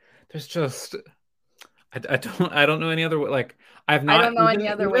there's just, I don't know any other way. Like I've not, I don't know any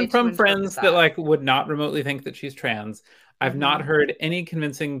other way from friends that like would not remotely think that she's trans. I've not heard any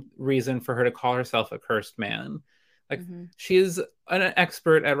convincing reason for her to call herself a cursed man. Like she is an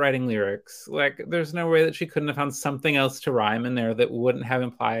expert at writing lyrics. Like there's no way that she couldn't have found something else to rhyme in there that wouldn't have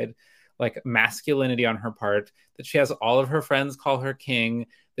implied like masculinity on her part. That she has all of her friends call her king.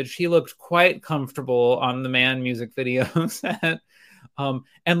 That she looked quite comfortable on the Man music video set.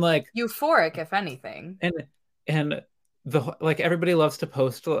 And like euphoric, if anything. And the like everybody loves to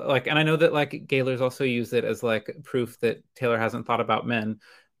post like, and I know that like Gaylor's also used it as like proof that Taylor hasn't thought about men.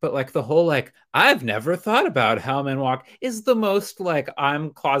 But like the whole like I've never thought about how men walk is the most like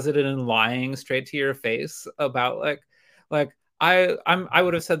I'm closeted and lying straight to your face about like I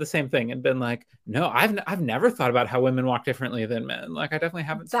would have said the same thing and been like, no, I've never thought about how women walk differently than men. Like I definitely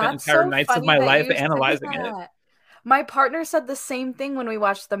haven't spent entire nights of my life analyzing it. My partner said the same thing when we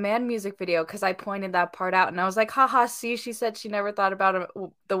watched the Man music video because I pointed that part out and I was like, haha, see, she said she never thought about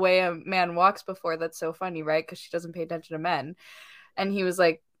the way a man walks before. That's so funny, right? Because she doesn't pay attention to men. And he was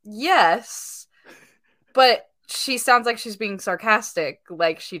like, yes, but she sounds like she's being sarcastic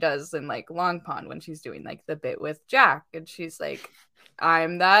like she does in like Long Pond when she's doing like the bit with Jack. And she's like,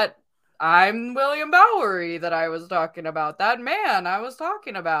 I'm that I'm William Bowery that I was talking about, that man I was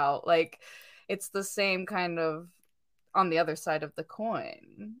talking about. Like, it's the same kind of on the other side of the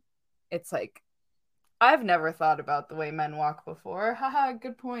coin. It's like, I've never thought about the way men walk before. Haha,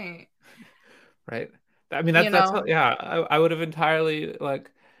 good point. Right. I mean, that's yeah, I would have entirely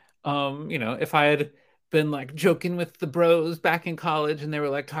like, if I had been like joking with the bros back in college and they were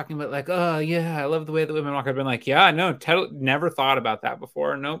like talking about like, oh yeah, I love the way that women walk. I've been like, yeah, no, never thought about that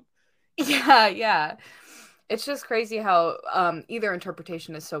before. Nope. Yeah. It's just crazy how either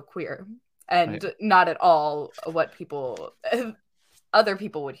interpretation is so queer and Right. not at all what other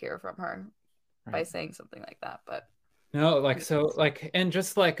people would hear from her by saying something like that. But no, like, so like, and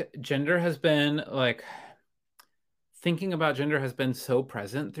just like gender has been like, thinking about gender has been so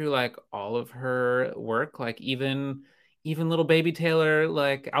present through like all of her work, like even little baby Taylor,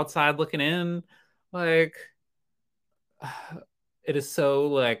 like outside looking in, like it is so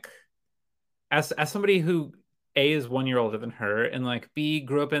like, as somebody who A is 1 year older than her and like B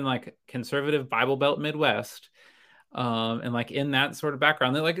grew up in like conservative Bible Belt Midwest, and like in that sort of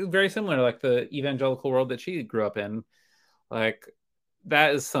background, they're like very similar to like the evangelical world that she grew up in. Like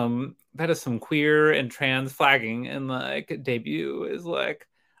that is some queer and trans flagging, and like debut is like,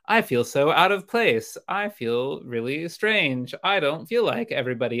 I feel so out of place. I feel really strange. I don't feel like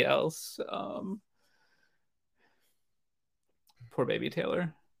everybody else. Poor baby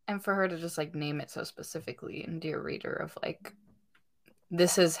Taylor. And for her to just like name it so specifically in Dear Reader of like,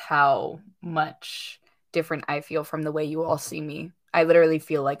 this is how much different I feel from the way you all see me. I literally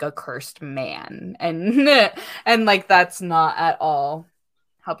feel like a cursed man. And and like that's not at all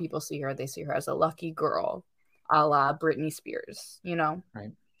how people see her. They see her as a lucky girl, a la Britney Spears,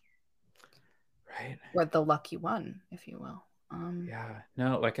 Right. Or the lucky one, if you will. Yeah.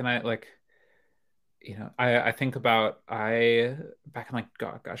 No, like, and I like, I think about, I back in like,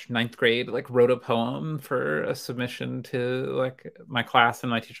 gosh, ninth grade, like wrote a poem for a submission to like my class, and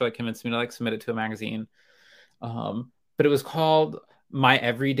my teacher like convinced me to like submit it to a magazine. But it was called My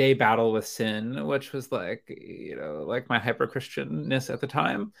Everyday Battle with Sin, which was like, like my hyper Christianness at the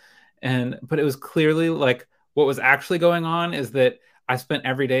time. But it was clearly like, what was actually going on is that I spent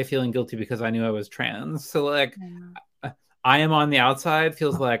every day feeling guilty because I knew I was trans. So like, I am on the outside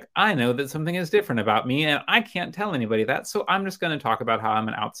feels like I know that something is different about me and I can't tell anybody that. So I'm just going to talk about how I'm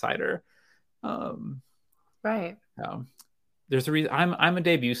an outsider. Right. There's a reason I'm a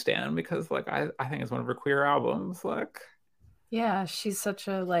debut stan, because like I think it's one of her queer albums. Like, yeah, she's such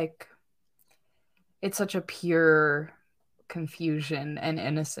a like, it's such a pure confusion and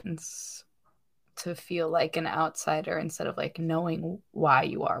innocence to feel like an outsider instead of like knowing why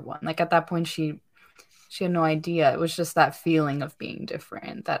you are one. Like at that point she had no idea. It was just that feeling of being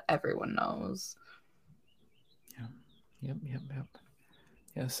different that everyone knows. Yep.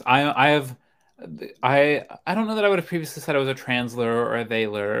 Yes, I don't know that I would have previously said I was a transler or a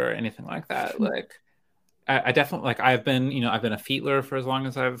theyler or anything like that. Like, I definitely, like, I've been a feetler for as long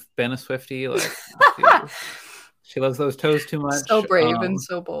as I've been a Swiftie. Like, she loves those toes too much. So brave and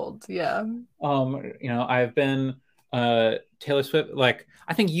so bold. Yeah. I've been Taylor Swift. Like,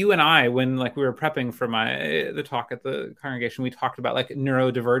 I think you and I, when like we were prepping for the talk at the congregation, we talked about like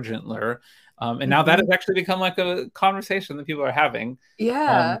neurodivergentler. And now that has actually become like a conversation that people are having.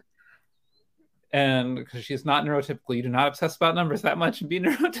 Yeah. And because she's not neurotypical, you do not obsess about numbers that much and be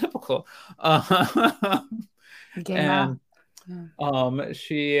neurotypical.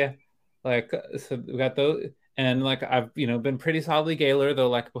 She like, so we got those, and like I've been pretty solidly Gaylor, though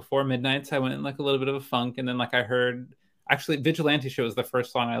like before Midnights I went in like a little bit of a funk, and then like I heard actually Vigilante Show was the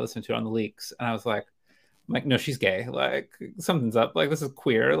first song I listened to on the Leaks, and I was like, no, she's gay, like something's up, like this is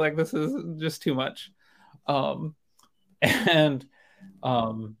queer, like this is just too much. And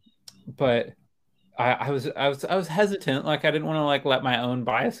but I was hesitant, like I didn't want to like let my own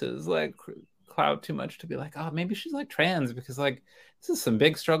biases like cloud too much to be like, oh, maybe she's like trans, because like this is some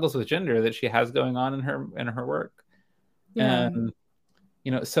big struggles with gender that she has going on in her work. Yeah. And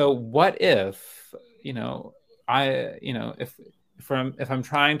so what if if I'm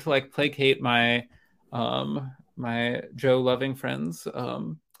trying to like placate my my Joe loving friends,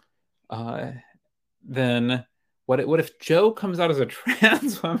 then what if Joe comes out as a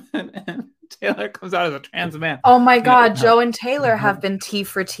trans woman and Taylor comes out as a trans man? Oh my God, Joe and Taylor have been T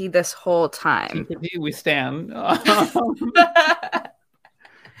for T this whole time. T for T, we stand.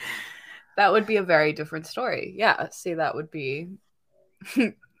 That would be a very different story. Yeah, see, that would be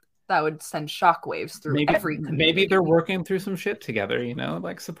that would send shockwaves through every community. Maybe they're working through some shit together,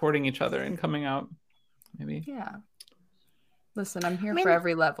 like supporting each other and coming out. Maybe. Yeah. Listen, I'm here for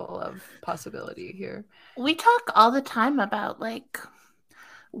every level of possibility here. We talk all the time about like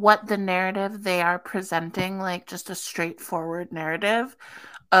what the narrative they are presenting, like just a straightforward narrative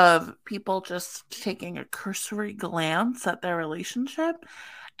of people just taking a cursory glance at their relationship.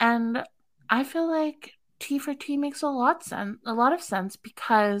 And I feel like T for T makes a lot of sense,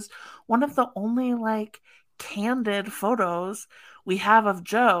 because one of the only like candid photos we have of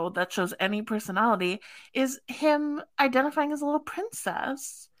Joe that shows any personality is him identifying as a little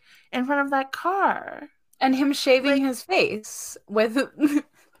princess in front of that car. And him shaving his face with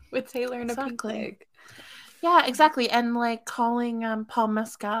Taylor in a pink wig. Yeah, exactly. And like calling Paul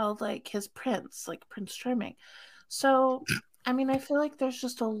Mescal like his prince, like Prince Charming. So, I mean, I feel like there's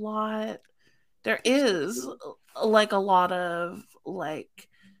just a lot. There is like a lot of like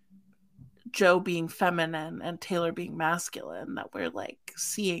Joe being feminine and Taylor being masculine that we're like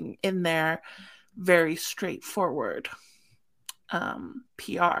seeing in their very straightforward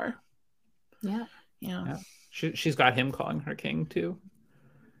PR. Yeah. Yeah. She's got him calling her king too.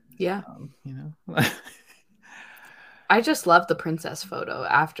 Yeah. You know. I just love the princess photo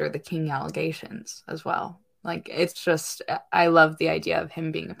after the king allegations as well. Like, it's just, I love the idea of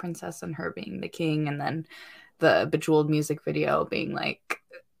him being a princess and her being the king, and then the Bejeweled music video being like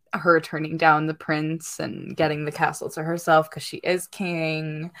her turning down the prince and getting the castle to herself because she is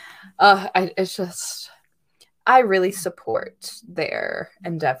king. It's just, I really support their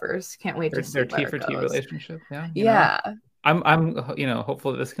endeavors. Can't wait to see their T for T relationship. Yeah. Yeah. I'm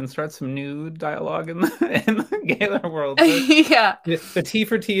hopeful this can start some new dialogue in the Gaylor world. Yeah. The T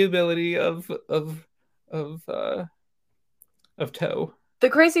for T ability of Toe. The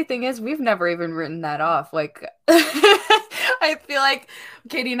crazy thing is, we've never even written that off. Like, I feel like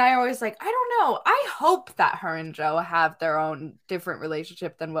Katie and I are always like, I don't know. I hope that her and Joe have their own different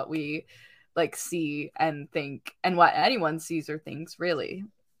relationship than what we like see and think, and what anyone sees or thinks, really.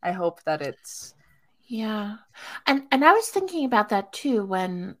 I hope that it's... Yeah. And I was thinking about that too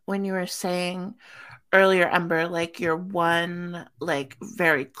when you were saying earlier, Ember, like your one like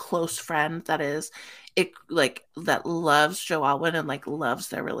very close friend that is it like that loves Joe Alwyn and like loves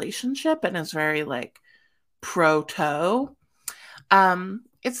their relationship and is very like pro Toe.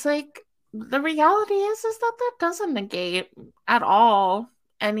 It's like the reality is that doesn't negate at all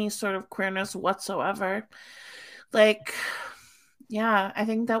any sort of queerness whatsoever. Like, yeah, I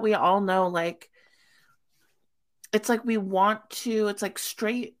think that we all know, like, it's like we want to, it's like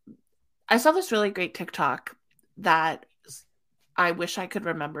straight. I saw this really great TikTok that I wish I could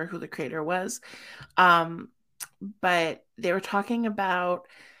remember who the creator was. But they were talking about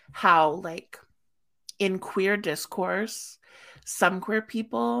how, like, in queer discourse, some queer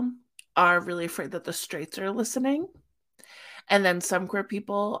people are really afraid that the straights are listening. And then some queer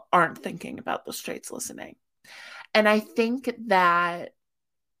people aren't thinking about the straights listening. And I think that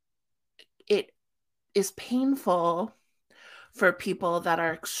it is painful for people that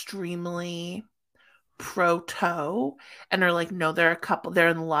are extremely pro Toe and are like, no, they're a couple, they're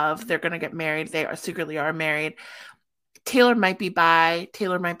in love, they're going to get married, they are secretly are married. Taylor might be bi,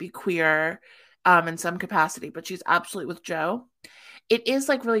 Taylor might be queer in some capacity, but she's absolutely with Joe. It is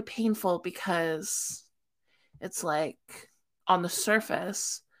like really painful because it's like on the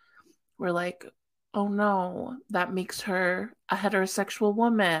surface, we're like, oh no, that makes her a heterosexual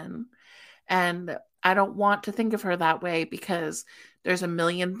woman. And I don't want to think of her that way because there's a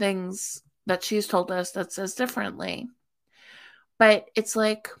million things that she's told us that says differently. But it's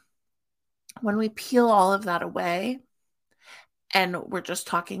like when we peel all of that away and we're just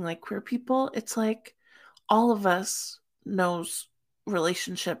talking like queer people, it's like all of us knows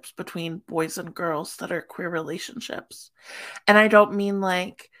relationships between boys and girls that are queer relationships. And I don't mean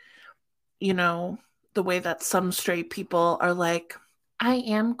like, you know, the way that some straight people are like, I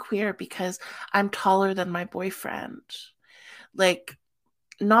am queer because I'm taller than my boyfriend. Like,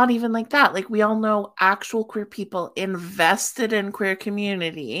 not even like that. Like, we all know actual queer people invested in queer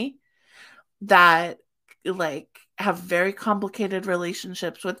community that like have very complicated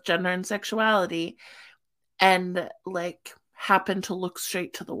relationships with gender and sexuality and like happen to look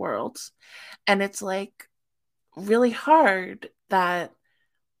straight to the world. And it's like really hard that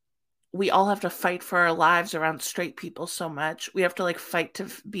we all have to fight for our lives around straight people so much. We have to like fight to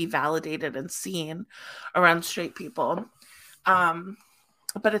be validated and seen around straight people.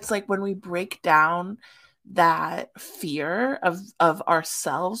 But it's like when we break down that fear of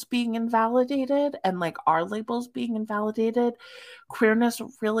ourselves being invalidated and like our labels being invalidated, queerness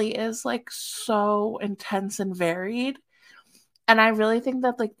really is like so intense and varied. And I really think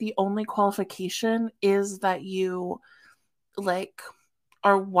that like the only qualification is that you like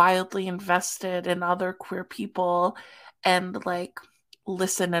are wildly invested in other queer people and like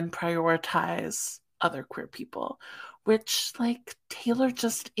listen and prioritize other queer people. which like Taylor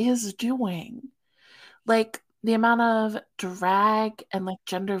just is doing. Like the amount of drag and like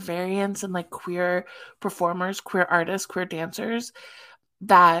gender variance and like queer performers, queer artists, queer dancers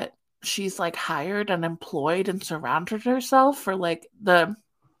that she's like hired and employed and surrounded herself for like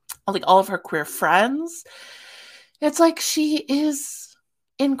all of her queer friends. It's like she is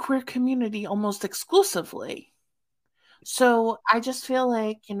in queer community almost exclusively. So I just feel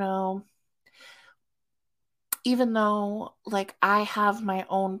like, even though like I have my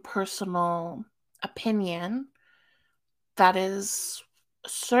own personal opinion that is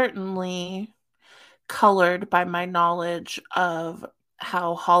certainly colored by my knowledge of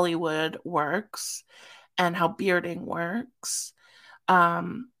how Hollywood works and how bearding works,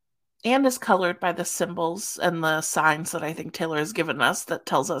 um, and is colored by the symbols and the signs that I think Taylor has given us that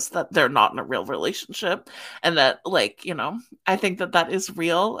tells us that they're not in a real relationship, and that like, I think that that is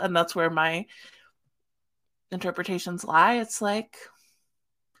real, and that's where my interpretations lie. It's like,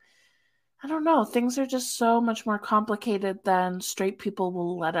 I don't know, things are just so much more complicated than straight people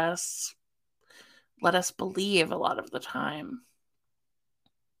will let us believe a lot of the time.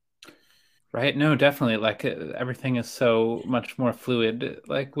 Right? No, definitely. Like everything is so much more fluid.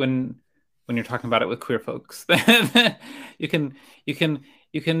 Like when you're talking about it with queer folks, you can you can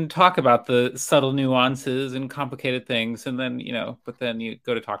you can talk about the subtle nuances and complicated things, and then but then you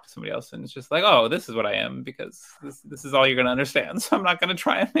go to talk to somebody else, and it's just like, oh, this is what I am because this is all you're going to understand. So I'm not going to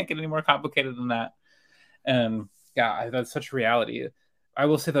try and make it any more complicated than that. And yeah, that's such a reality. I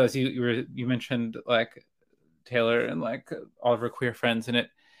will say though, as you mentioned like Taylor and like all of her queer friends, and it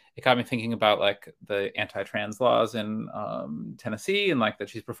got me thinking about like the anti-trans laws in Tennessee, and like that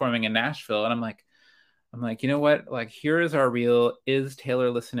she's performing in Nashville, and I'm like, you know what? Like, here is our real. Is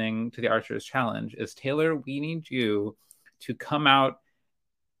Taylor listening to the Archer's Challenge? Is Taylor? We need you to come out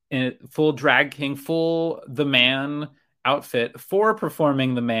in full drag king, full the man outfit for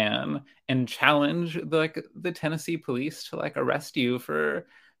performing the man, and challenge the Tennessee police to like arrest you for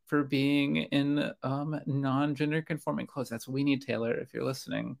being in non-gender conforming clothes. That's what we need, Taylor, if you're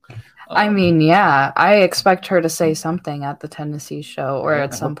listening. I mean, yeah, I expect her to say something at the Tennessee show or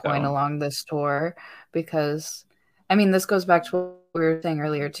at some point along this tour, because I mean, this goes back to what we were saying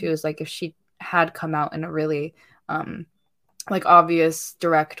earlier too, is like if she had come out in a really like obvious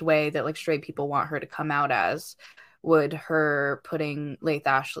direct way that like straight people want her to come out as, would her putting Laith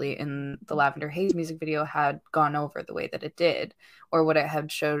Ashley in the Lavender Haze music video had gone over the way that it did, or would it have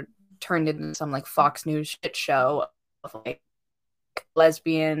turned into some like Fox News shit show of like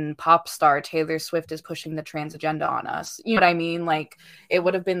lesbian pop star Taylor Swift is pushing the trans agenda on us? You know what I mean? Like it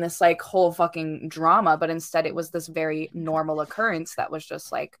would have been this like whole fucking drama, but instead it was this very normal occurrence that was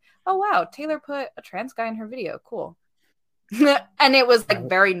just like, oh wow, Taylor put a trans guy in her video, cool. And it was like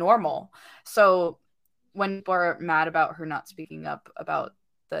very normal. So when people are mad about her not speaking up about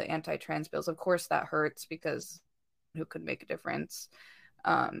the anti-trans bills, of course that hurts, because who could make a difference?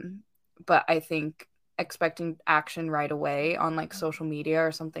 But I think expecting action right away on like social media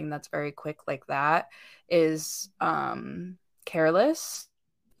or something that's very quick like that is careless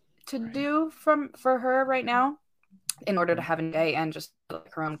to do for her right now in order to have a day and just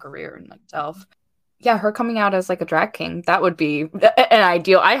like her own career and like self. Yeah, her coming out as like a drag king, that would be an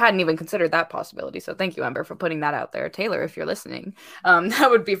ideal. I hadn't even considered that possibility. So thank you, Ember, for putting that out there. Taylor, if you're listening, that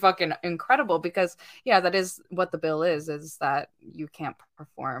would be fucking incredible, because yeah, that is what the bill is that you can't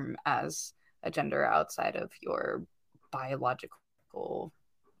perform as a gender outside of your biological,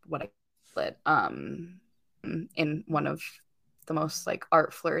 what I call it, in one of the most like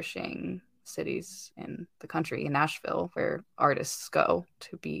art flourishing cities in the country, in Nashville, where artists go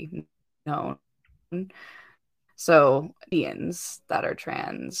to be known. So Indians that are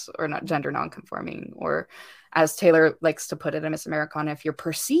trans or not gender nonconforming, or as Taylor likes to put it in Miss Americana, if you're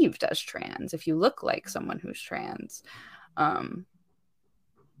perceived as trans, if you look like someone who's trans.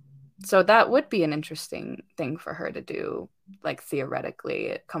 So that would be an interesting thing for her to do, like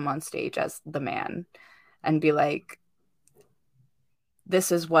theoretically, come on stage as the man and be like,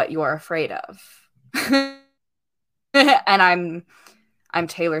 this is what you're afraid of. And I'm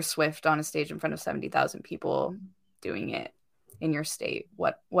Taylor Swift on a stage in front of 70,000 people doing it in your state.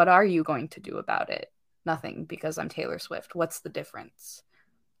 What are you going to do about it? Nothing, because I'm Taylor Swift. What's the difference?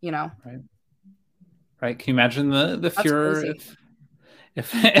 Right. Can you imagine the furor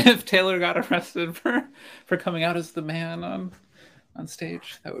if Taylor got arrested for coming out as the man on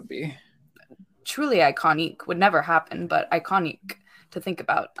stage? That would be truly iconic. Would never happen, but iconic to think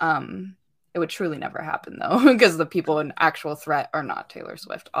about. It would truly never happen, though, because the people in actual threat are not Taylor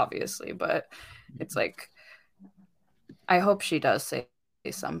Swift, obviously. But it's like, I hope she does say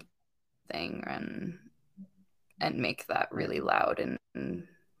something and make that really loud and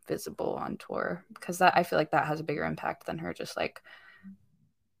visible on tour, because that, I feel like that has a bigger impact than her just like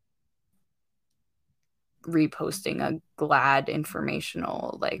reposting a glad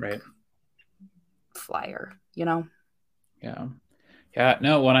informational like flyer, you know? Yeah,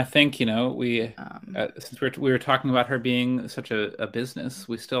 no, when I think, you know, we since we were talking about her being such a business,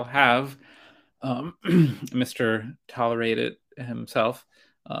 we still have Mr. Tolerated himself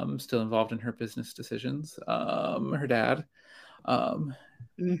still involved in her business decisions, her dad.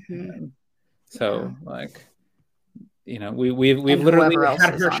 So like, you know, we've literally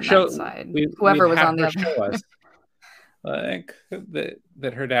had her show whoever was on the other show us like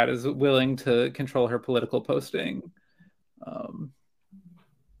that her dad is willing to control her political posting.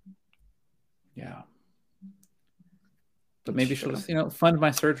 Yeah. But maybe she'll just, you know, fund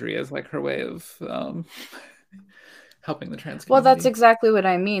my surgery as like her way of helping the trans community. Well, that's exactly what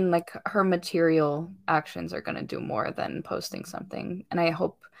I mean. Like her material actions are going to do more than posting something. And I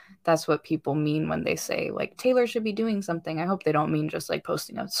hope that's what people mean when they say like Taylor should be doing something. I hope they don't mean just like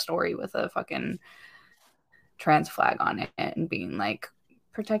posting a story with a fucking trans flag on it and being like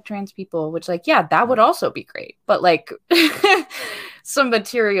protect trans people, which like, yeah, that would also be great. But like some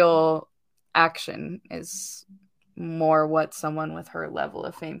material action is more what someone with her level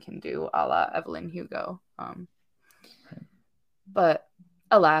of fame can do, a la Evelyn Hugo. But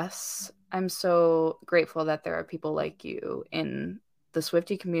alas, I'm so grateful that there are people like you in the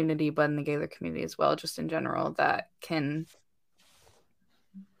Swiftie community, but in the Gaylor community as well, just in general, that can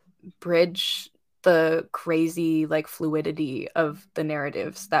bridge the crazy like fluidity of the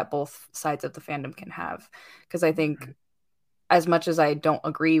narratives that both sides of the fandom can have. Because I think as much as I don't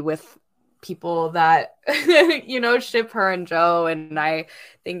agree with people that you know ship her and Joe, and I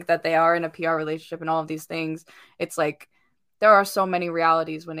think that they are in a PR relationship and all of these things, it's like there are so many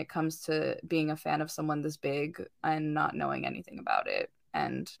realities when it comes to being a fan of someone this big and not knowing anything about it.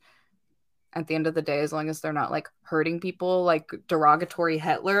 And at the end of the day, as long as they're not like hurting people like derogatory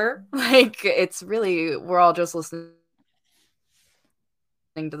Hitler, like it's really, we're all just listening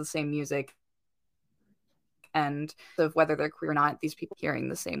to the same music, and of whether they're queer or not, these people hearing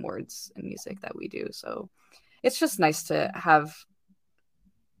the same words and music that we do. So it's just nice to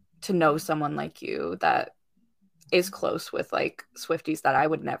know someone like you that is close with like Swifties that I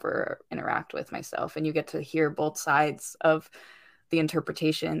would never interact with myself, and you get to hear both sides of the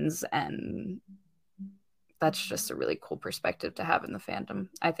interpretations, and that's just a really cool perspective to have in the fandom,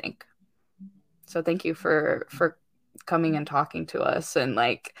 I think. So thank you for coming and talking to us and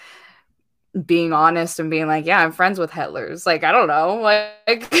like being honest and being like, yeah, I'm friends with Hitlers. Like, I don't know,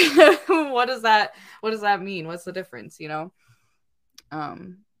 like what does that mean? What's the difference, you know?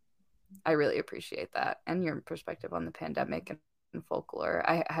 I really appreciate that, and your perspective on the pandemic and folklore.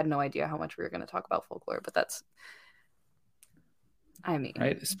 I had no idea how much we were going to talk about folklore, but that's, I mean,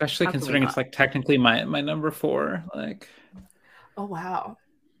 right, especially considering it's like technically my number 4. Like, oh wow,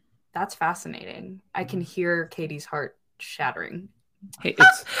 that's fascinating. I can hear Katie's heart shattering. Hey,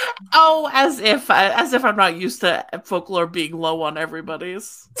 it's oh, as if I'm not used to folklore being low on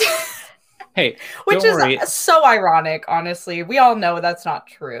everybody's. Hey, which is so ironic, honestly. We all know that's not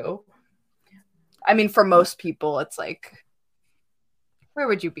true. I mean, for most people, it's like, where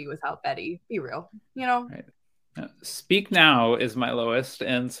would you be without Betty? Be real, you know? Right. Speak Now is my lowest,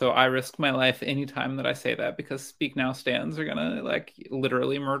 and so I risk my life anytime that I say that, because Speak Now stans are gonna like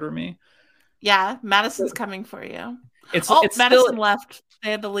literally murder me. Yeah, Madison's coming for you. It's Madison still left.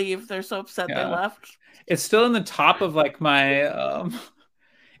 They had to leave. They're so upset they left. It's still in the top of like my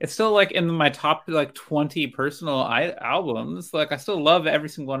it's still like in my top like 20 personal albums. Like I still love every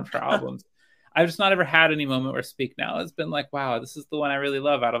single one of her albums. I've just not ever had any moment where Speak Now has been like, wow, this is the one I really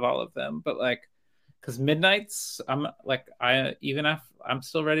love out of all of them. But like, because Midnights, I'm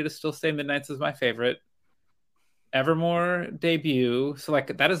still ready to still say Midnights is my favorite. Evermore debut, so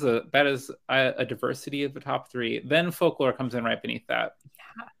like that is a diversity of the top 3. Then Folklore comes in right beneath that.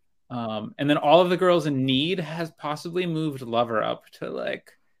 And then All of the Girls in Need has possibly moved Lover up to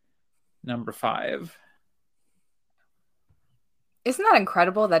like number 5. Isn't that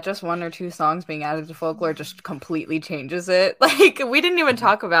incredible that just 1 or 2 songs being added to Folklore just completely changes it? Like, we didn't even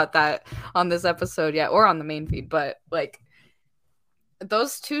talk about that on this episode yet, or on the main feed, but like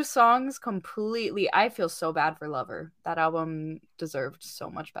those 2 songs completely, I feel so bad for Lover. That album deserved so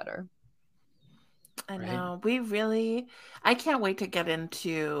much better. I know. I can't wait to get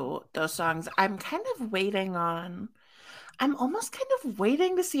into those songs. I'm almost kind of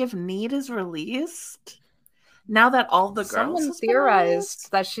waiting to see if Need is released. Now that All the Girls, someone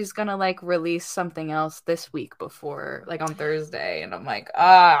theorized that she's gonna like release something else this week before, like on Thursday, and I'm like,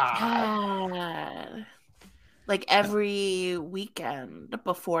 God. Like every weekend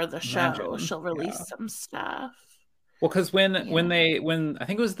before the show, she'll release some stuff. Well, because when I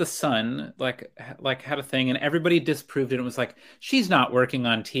think it was The Sun like had a thing and everybody disproved it and was like, she's not working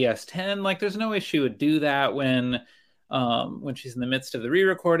on TS10. Like, there's no way she would do that when she's in the midst of the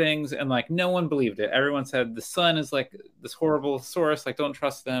re-recordings, and like no one believed it. Everyone said The Sun is like this horrible source. Like, don't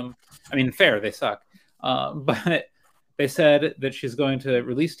trust them. I mean, fair, they suck. But they said that she's going to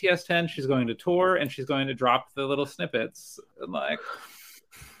release TS10, she's going to tour, and she's going to drop the little snippets. And like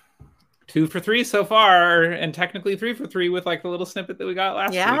 2 for 3 so far, and technically 3 for 3 with like the little snippet that we got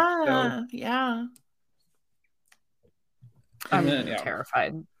last week. So. Yeah. I'm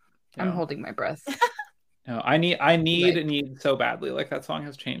terrified. Yeah. I'm holding my breath. No, I need so badly. Like, that song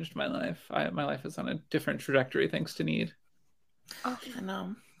has changed my life. My life is on a different trajectory thanks to Need. Oh, I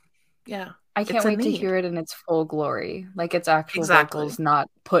know. Yeah. I can't wait to hear it in its full glory. Like, its actual vocals, not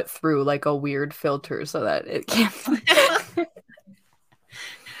put through like a weird filter so that it can't.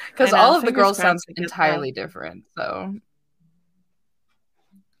 Because all of the girls sound entirely different. So,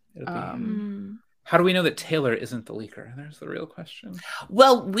 how do we know that Taylor isn't the leaker? There's the real question.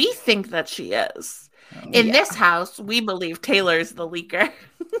 Well, we think that she is. In this house, we believe Taylor's the leaker.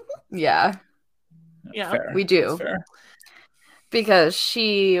 Yeah. Fair. We do. Because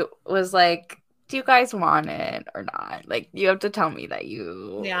she was like, do you guys want it or not? Like, you have to tell me that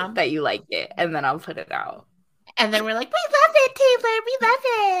you like it, and then I'll put it out. And then we're like, we love it, Taylor. We love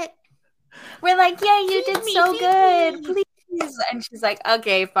it. We're like, yeah, you did so good. Please. And she's like,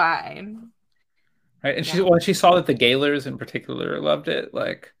 okay, fine. Right. And when she saw that the Gaylors in particular loved it,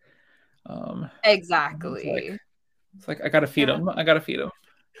 like, exactly. It's like I gotta feed them. I gotta feed them.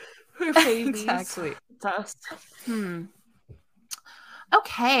 Exactly. It's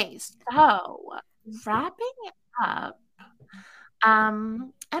Okay, so wrapping up,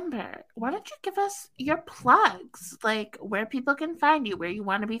 Ember, why don't you give us your plugs, like where people can find you, where you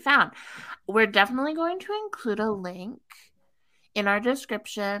want to be found. We're definitely going to include a link in our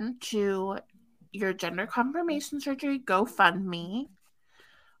description to your gender confirmation surgery GoFundMe.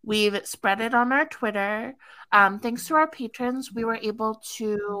 We've spread it on our Twitter. Thanks to our patrons, we were able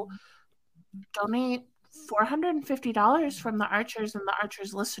to donate $450 from the Archers and the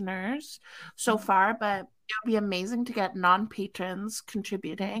Archers listeners so far, but it would be amazing to get non-patrons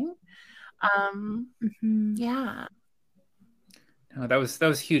contributing. Yeah. No, that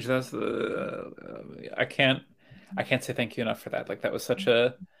was huge. That was I can't say thank you enough for that. Like, that was such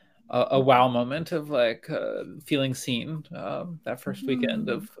a wow moment of like feeling seen that first weekend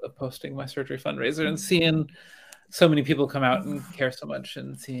of posting my surgery fundraiser and seeing so many people come out and care so much,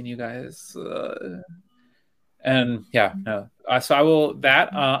 and seeing you guys and so I will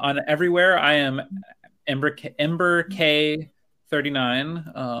on everywhere. I am Ember K39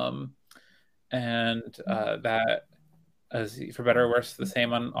 and that is, for better or worse, the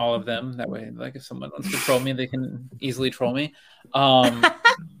same on all of them. That way, like, if someone wants to troll me, they can easily troll me.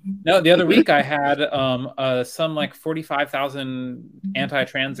 No, the other week I had some like 45,000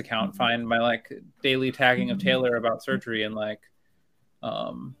 anti-trans account find my like daily tagging of Taylor about surgery and like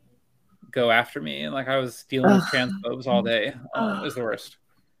go after me, and like I was dealing with transphobes all day. It was the worst.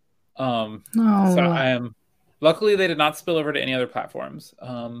 So I am luckily they did not spill over to any other platforms.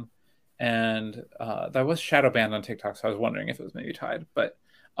 And that was shadow banned on TikTok, so I was wondering if it was maybe tied. But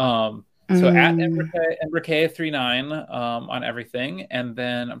so at Ember K39 on everything, and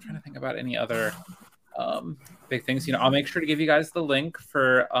then I'm trying to think about any other big things. You know, I'll make sure to give you guys the link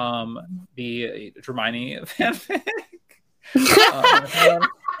for the Hermione fanfic.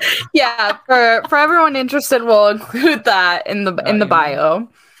 Yeah, for everyone interested, we'll include that in the bio.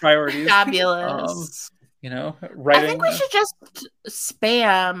 Priorities. Fabulous. You know, writing. I think we should just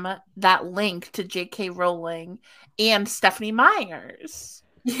spam that link to J.K. Rowling and Stephanie Myers.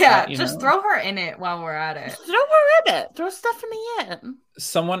 Yeah, just throw her in it while we're at it. Throw her in it. Throw Stephanie in.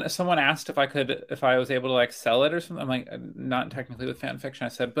 Someone asked if I was able to like sell it or something. I'm like, not technically with fan fiction. I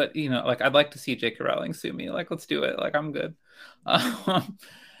said, but you know, like I'd like to see J.K. Rowling sue me. Like, let's do it. Like, I'm good. I'll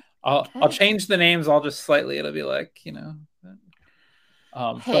change the names. I'll just slightly. It'll be like, you know.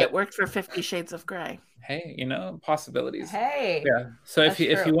 It worked for 50 Shades of Grey. Hey, you know, possibilities. Hey. Yeah. So if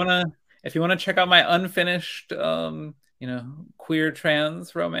you wanna check out my unfinished you know, queer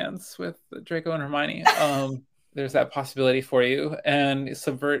trans romance with Draco and Hermione, there's that possibility for you, and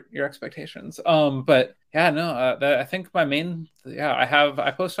subvert your expectations. But yeah, no, I think my main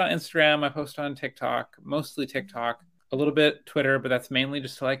I post on Instagram, I post on TikTok, mostly TikTok, a little bit Twitter, but that's mainly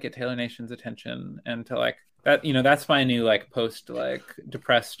just to like get Taylor Nation's attention and to like that, you know, that's my new like post like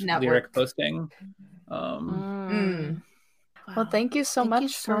depressed network. Lyric posting. Well, thank you so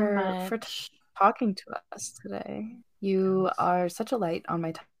much for talking to us today. You are such a light on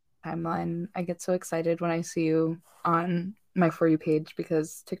my timeline. I get so excited when I see you on my For You page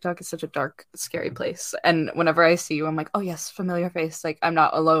because TikTok is such a dark, scary place. And whenever I see you, I'm like, oh yes, familiar face. Like I'm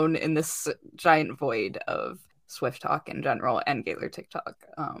not alone in this giant void of Swift talk in general and Gaylor TikTok.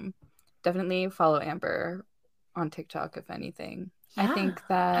 Definitely follow Amber on TikTok, if anything. Yeah. I think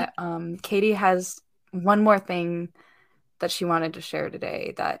that Katie has one more thing that she wanted to share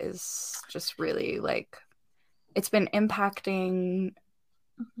today that is just really like, it's been impacting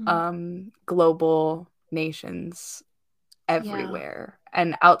global nations everywhere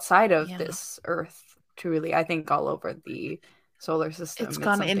and outside of this earth, truly. I think all over the solar system. It's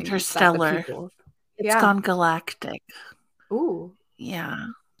gone interstellar. It's gone galactic. Ooh. Yeah.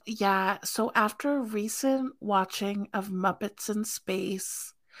 So after recent watching of Muppets in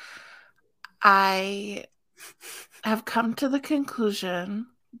Space, I have come to the conclusion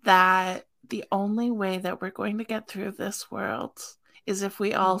that the only way that we're going to get through this world is if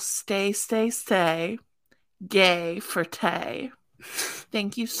we all stay gay for Tay.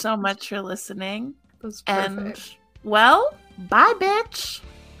 Thank you so much for listening. That's perfect. And, well, bye, bitch.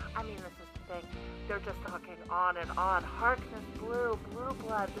 I mean, this is the thing. They're just talking on and on. Harkness blue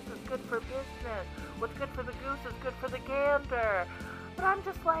blood. This is good for business. What's good for the goose is good for the gander. But I'm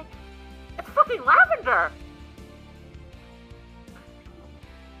just like, it's fucking lavender.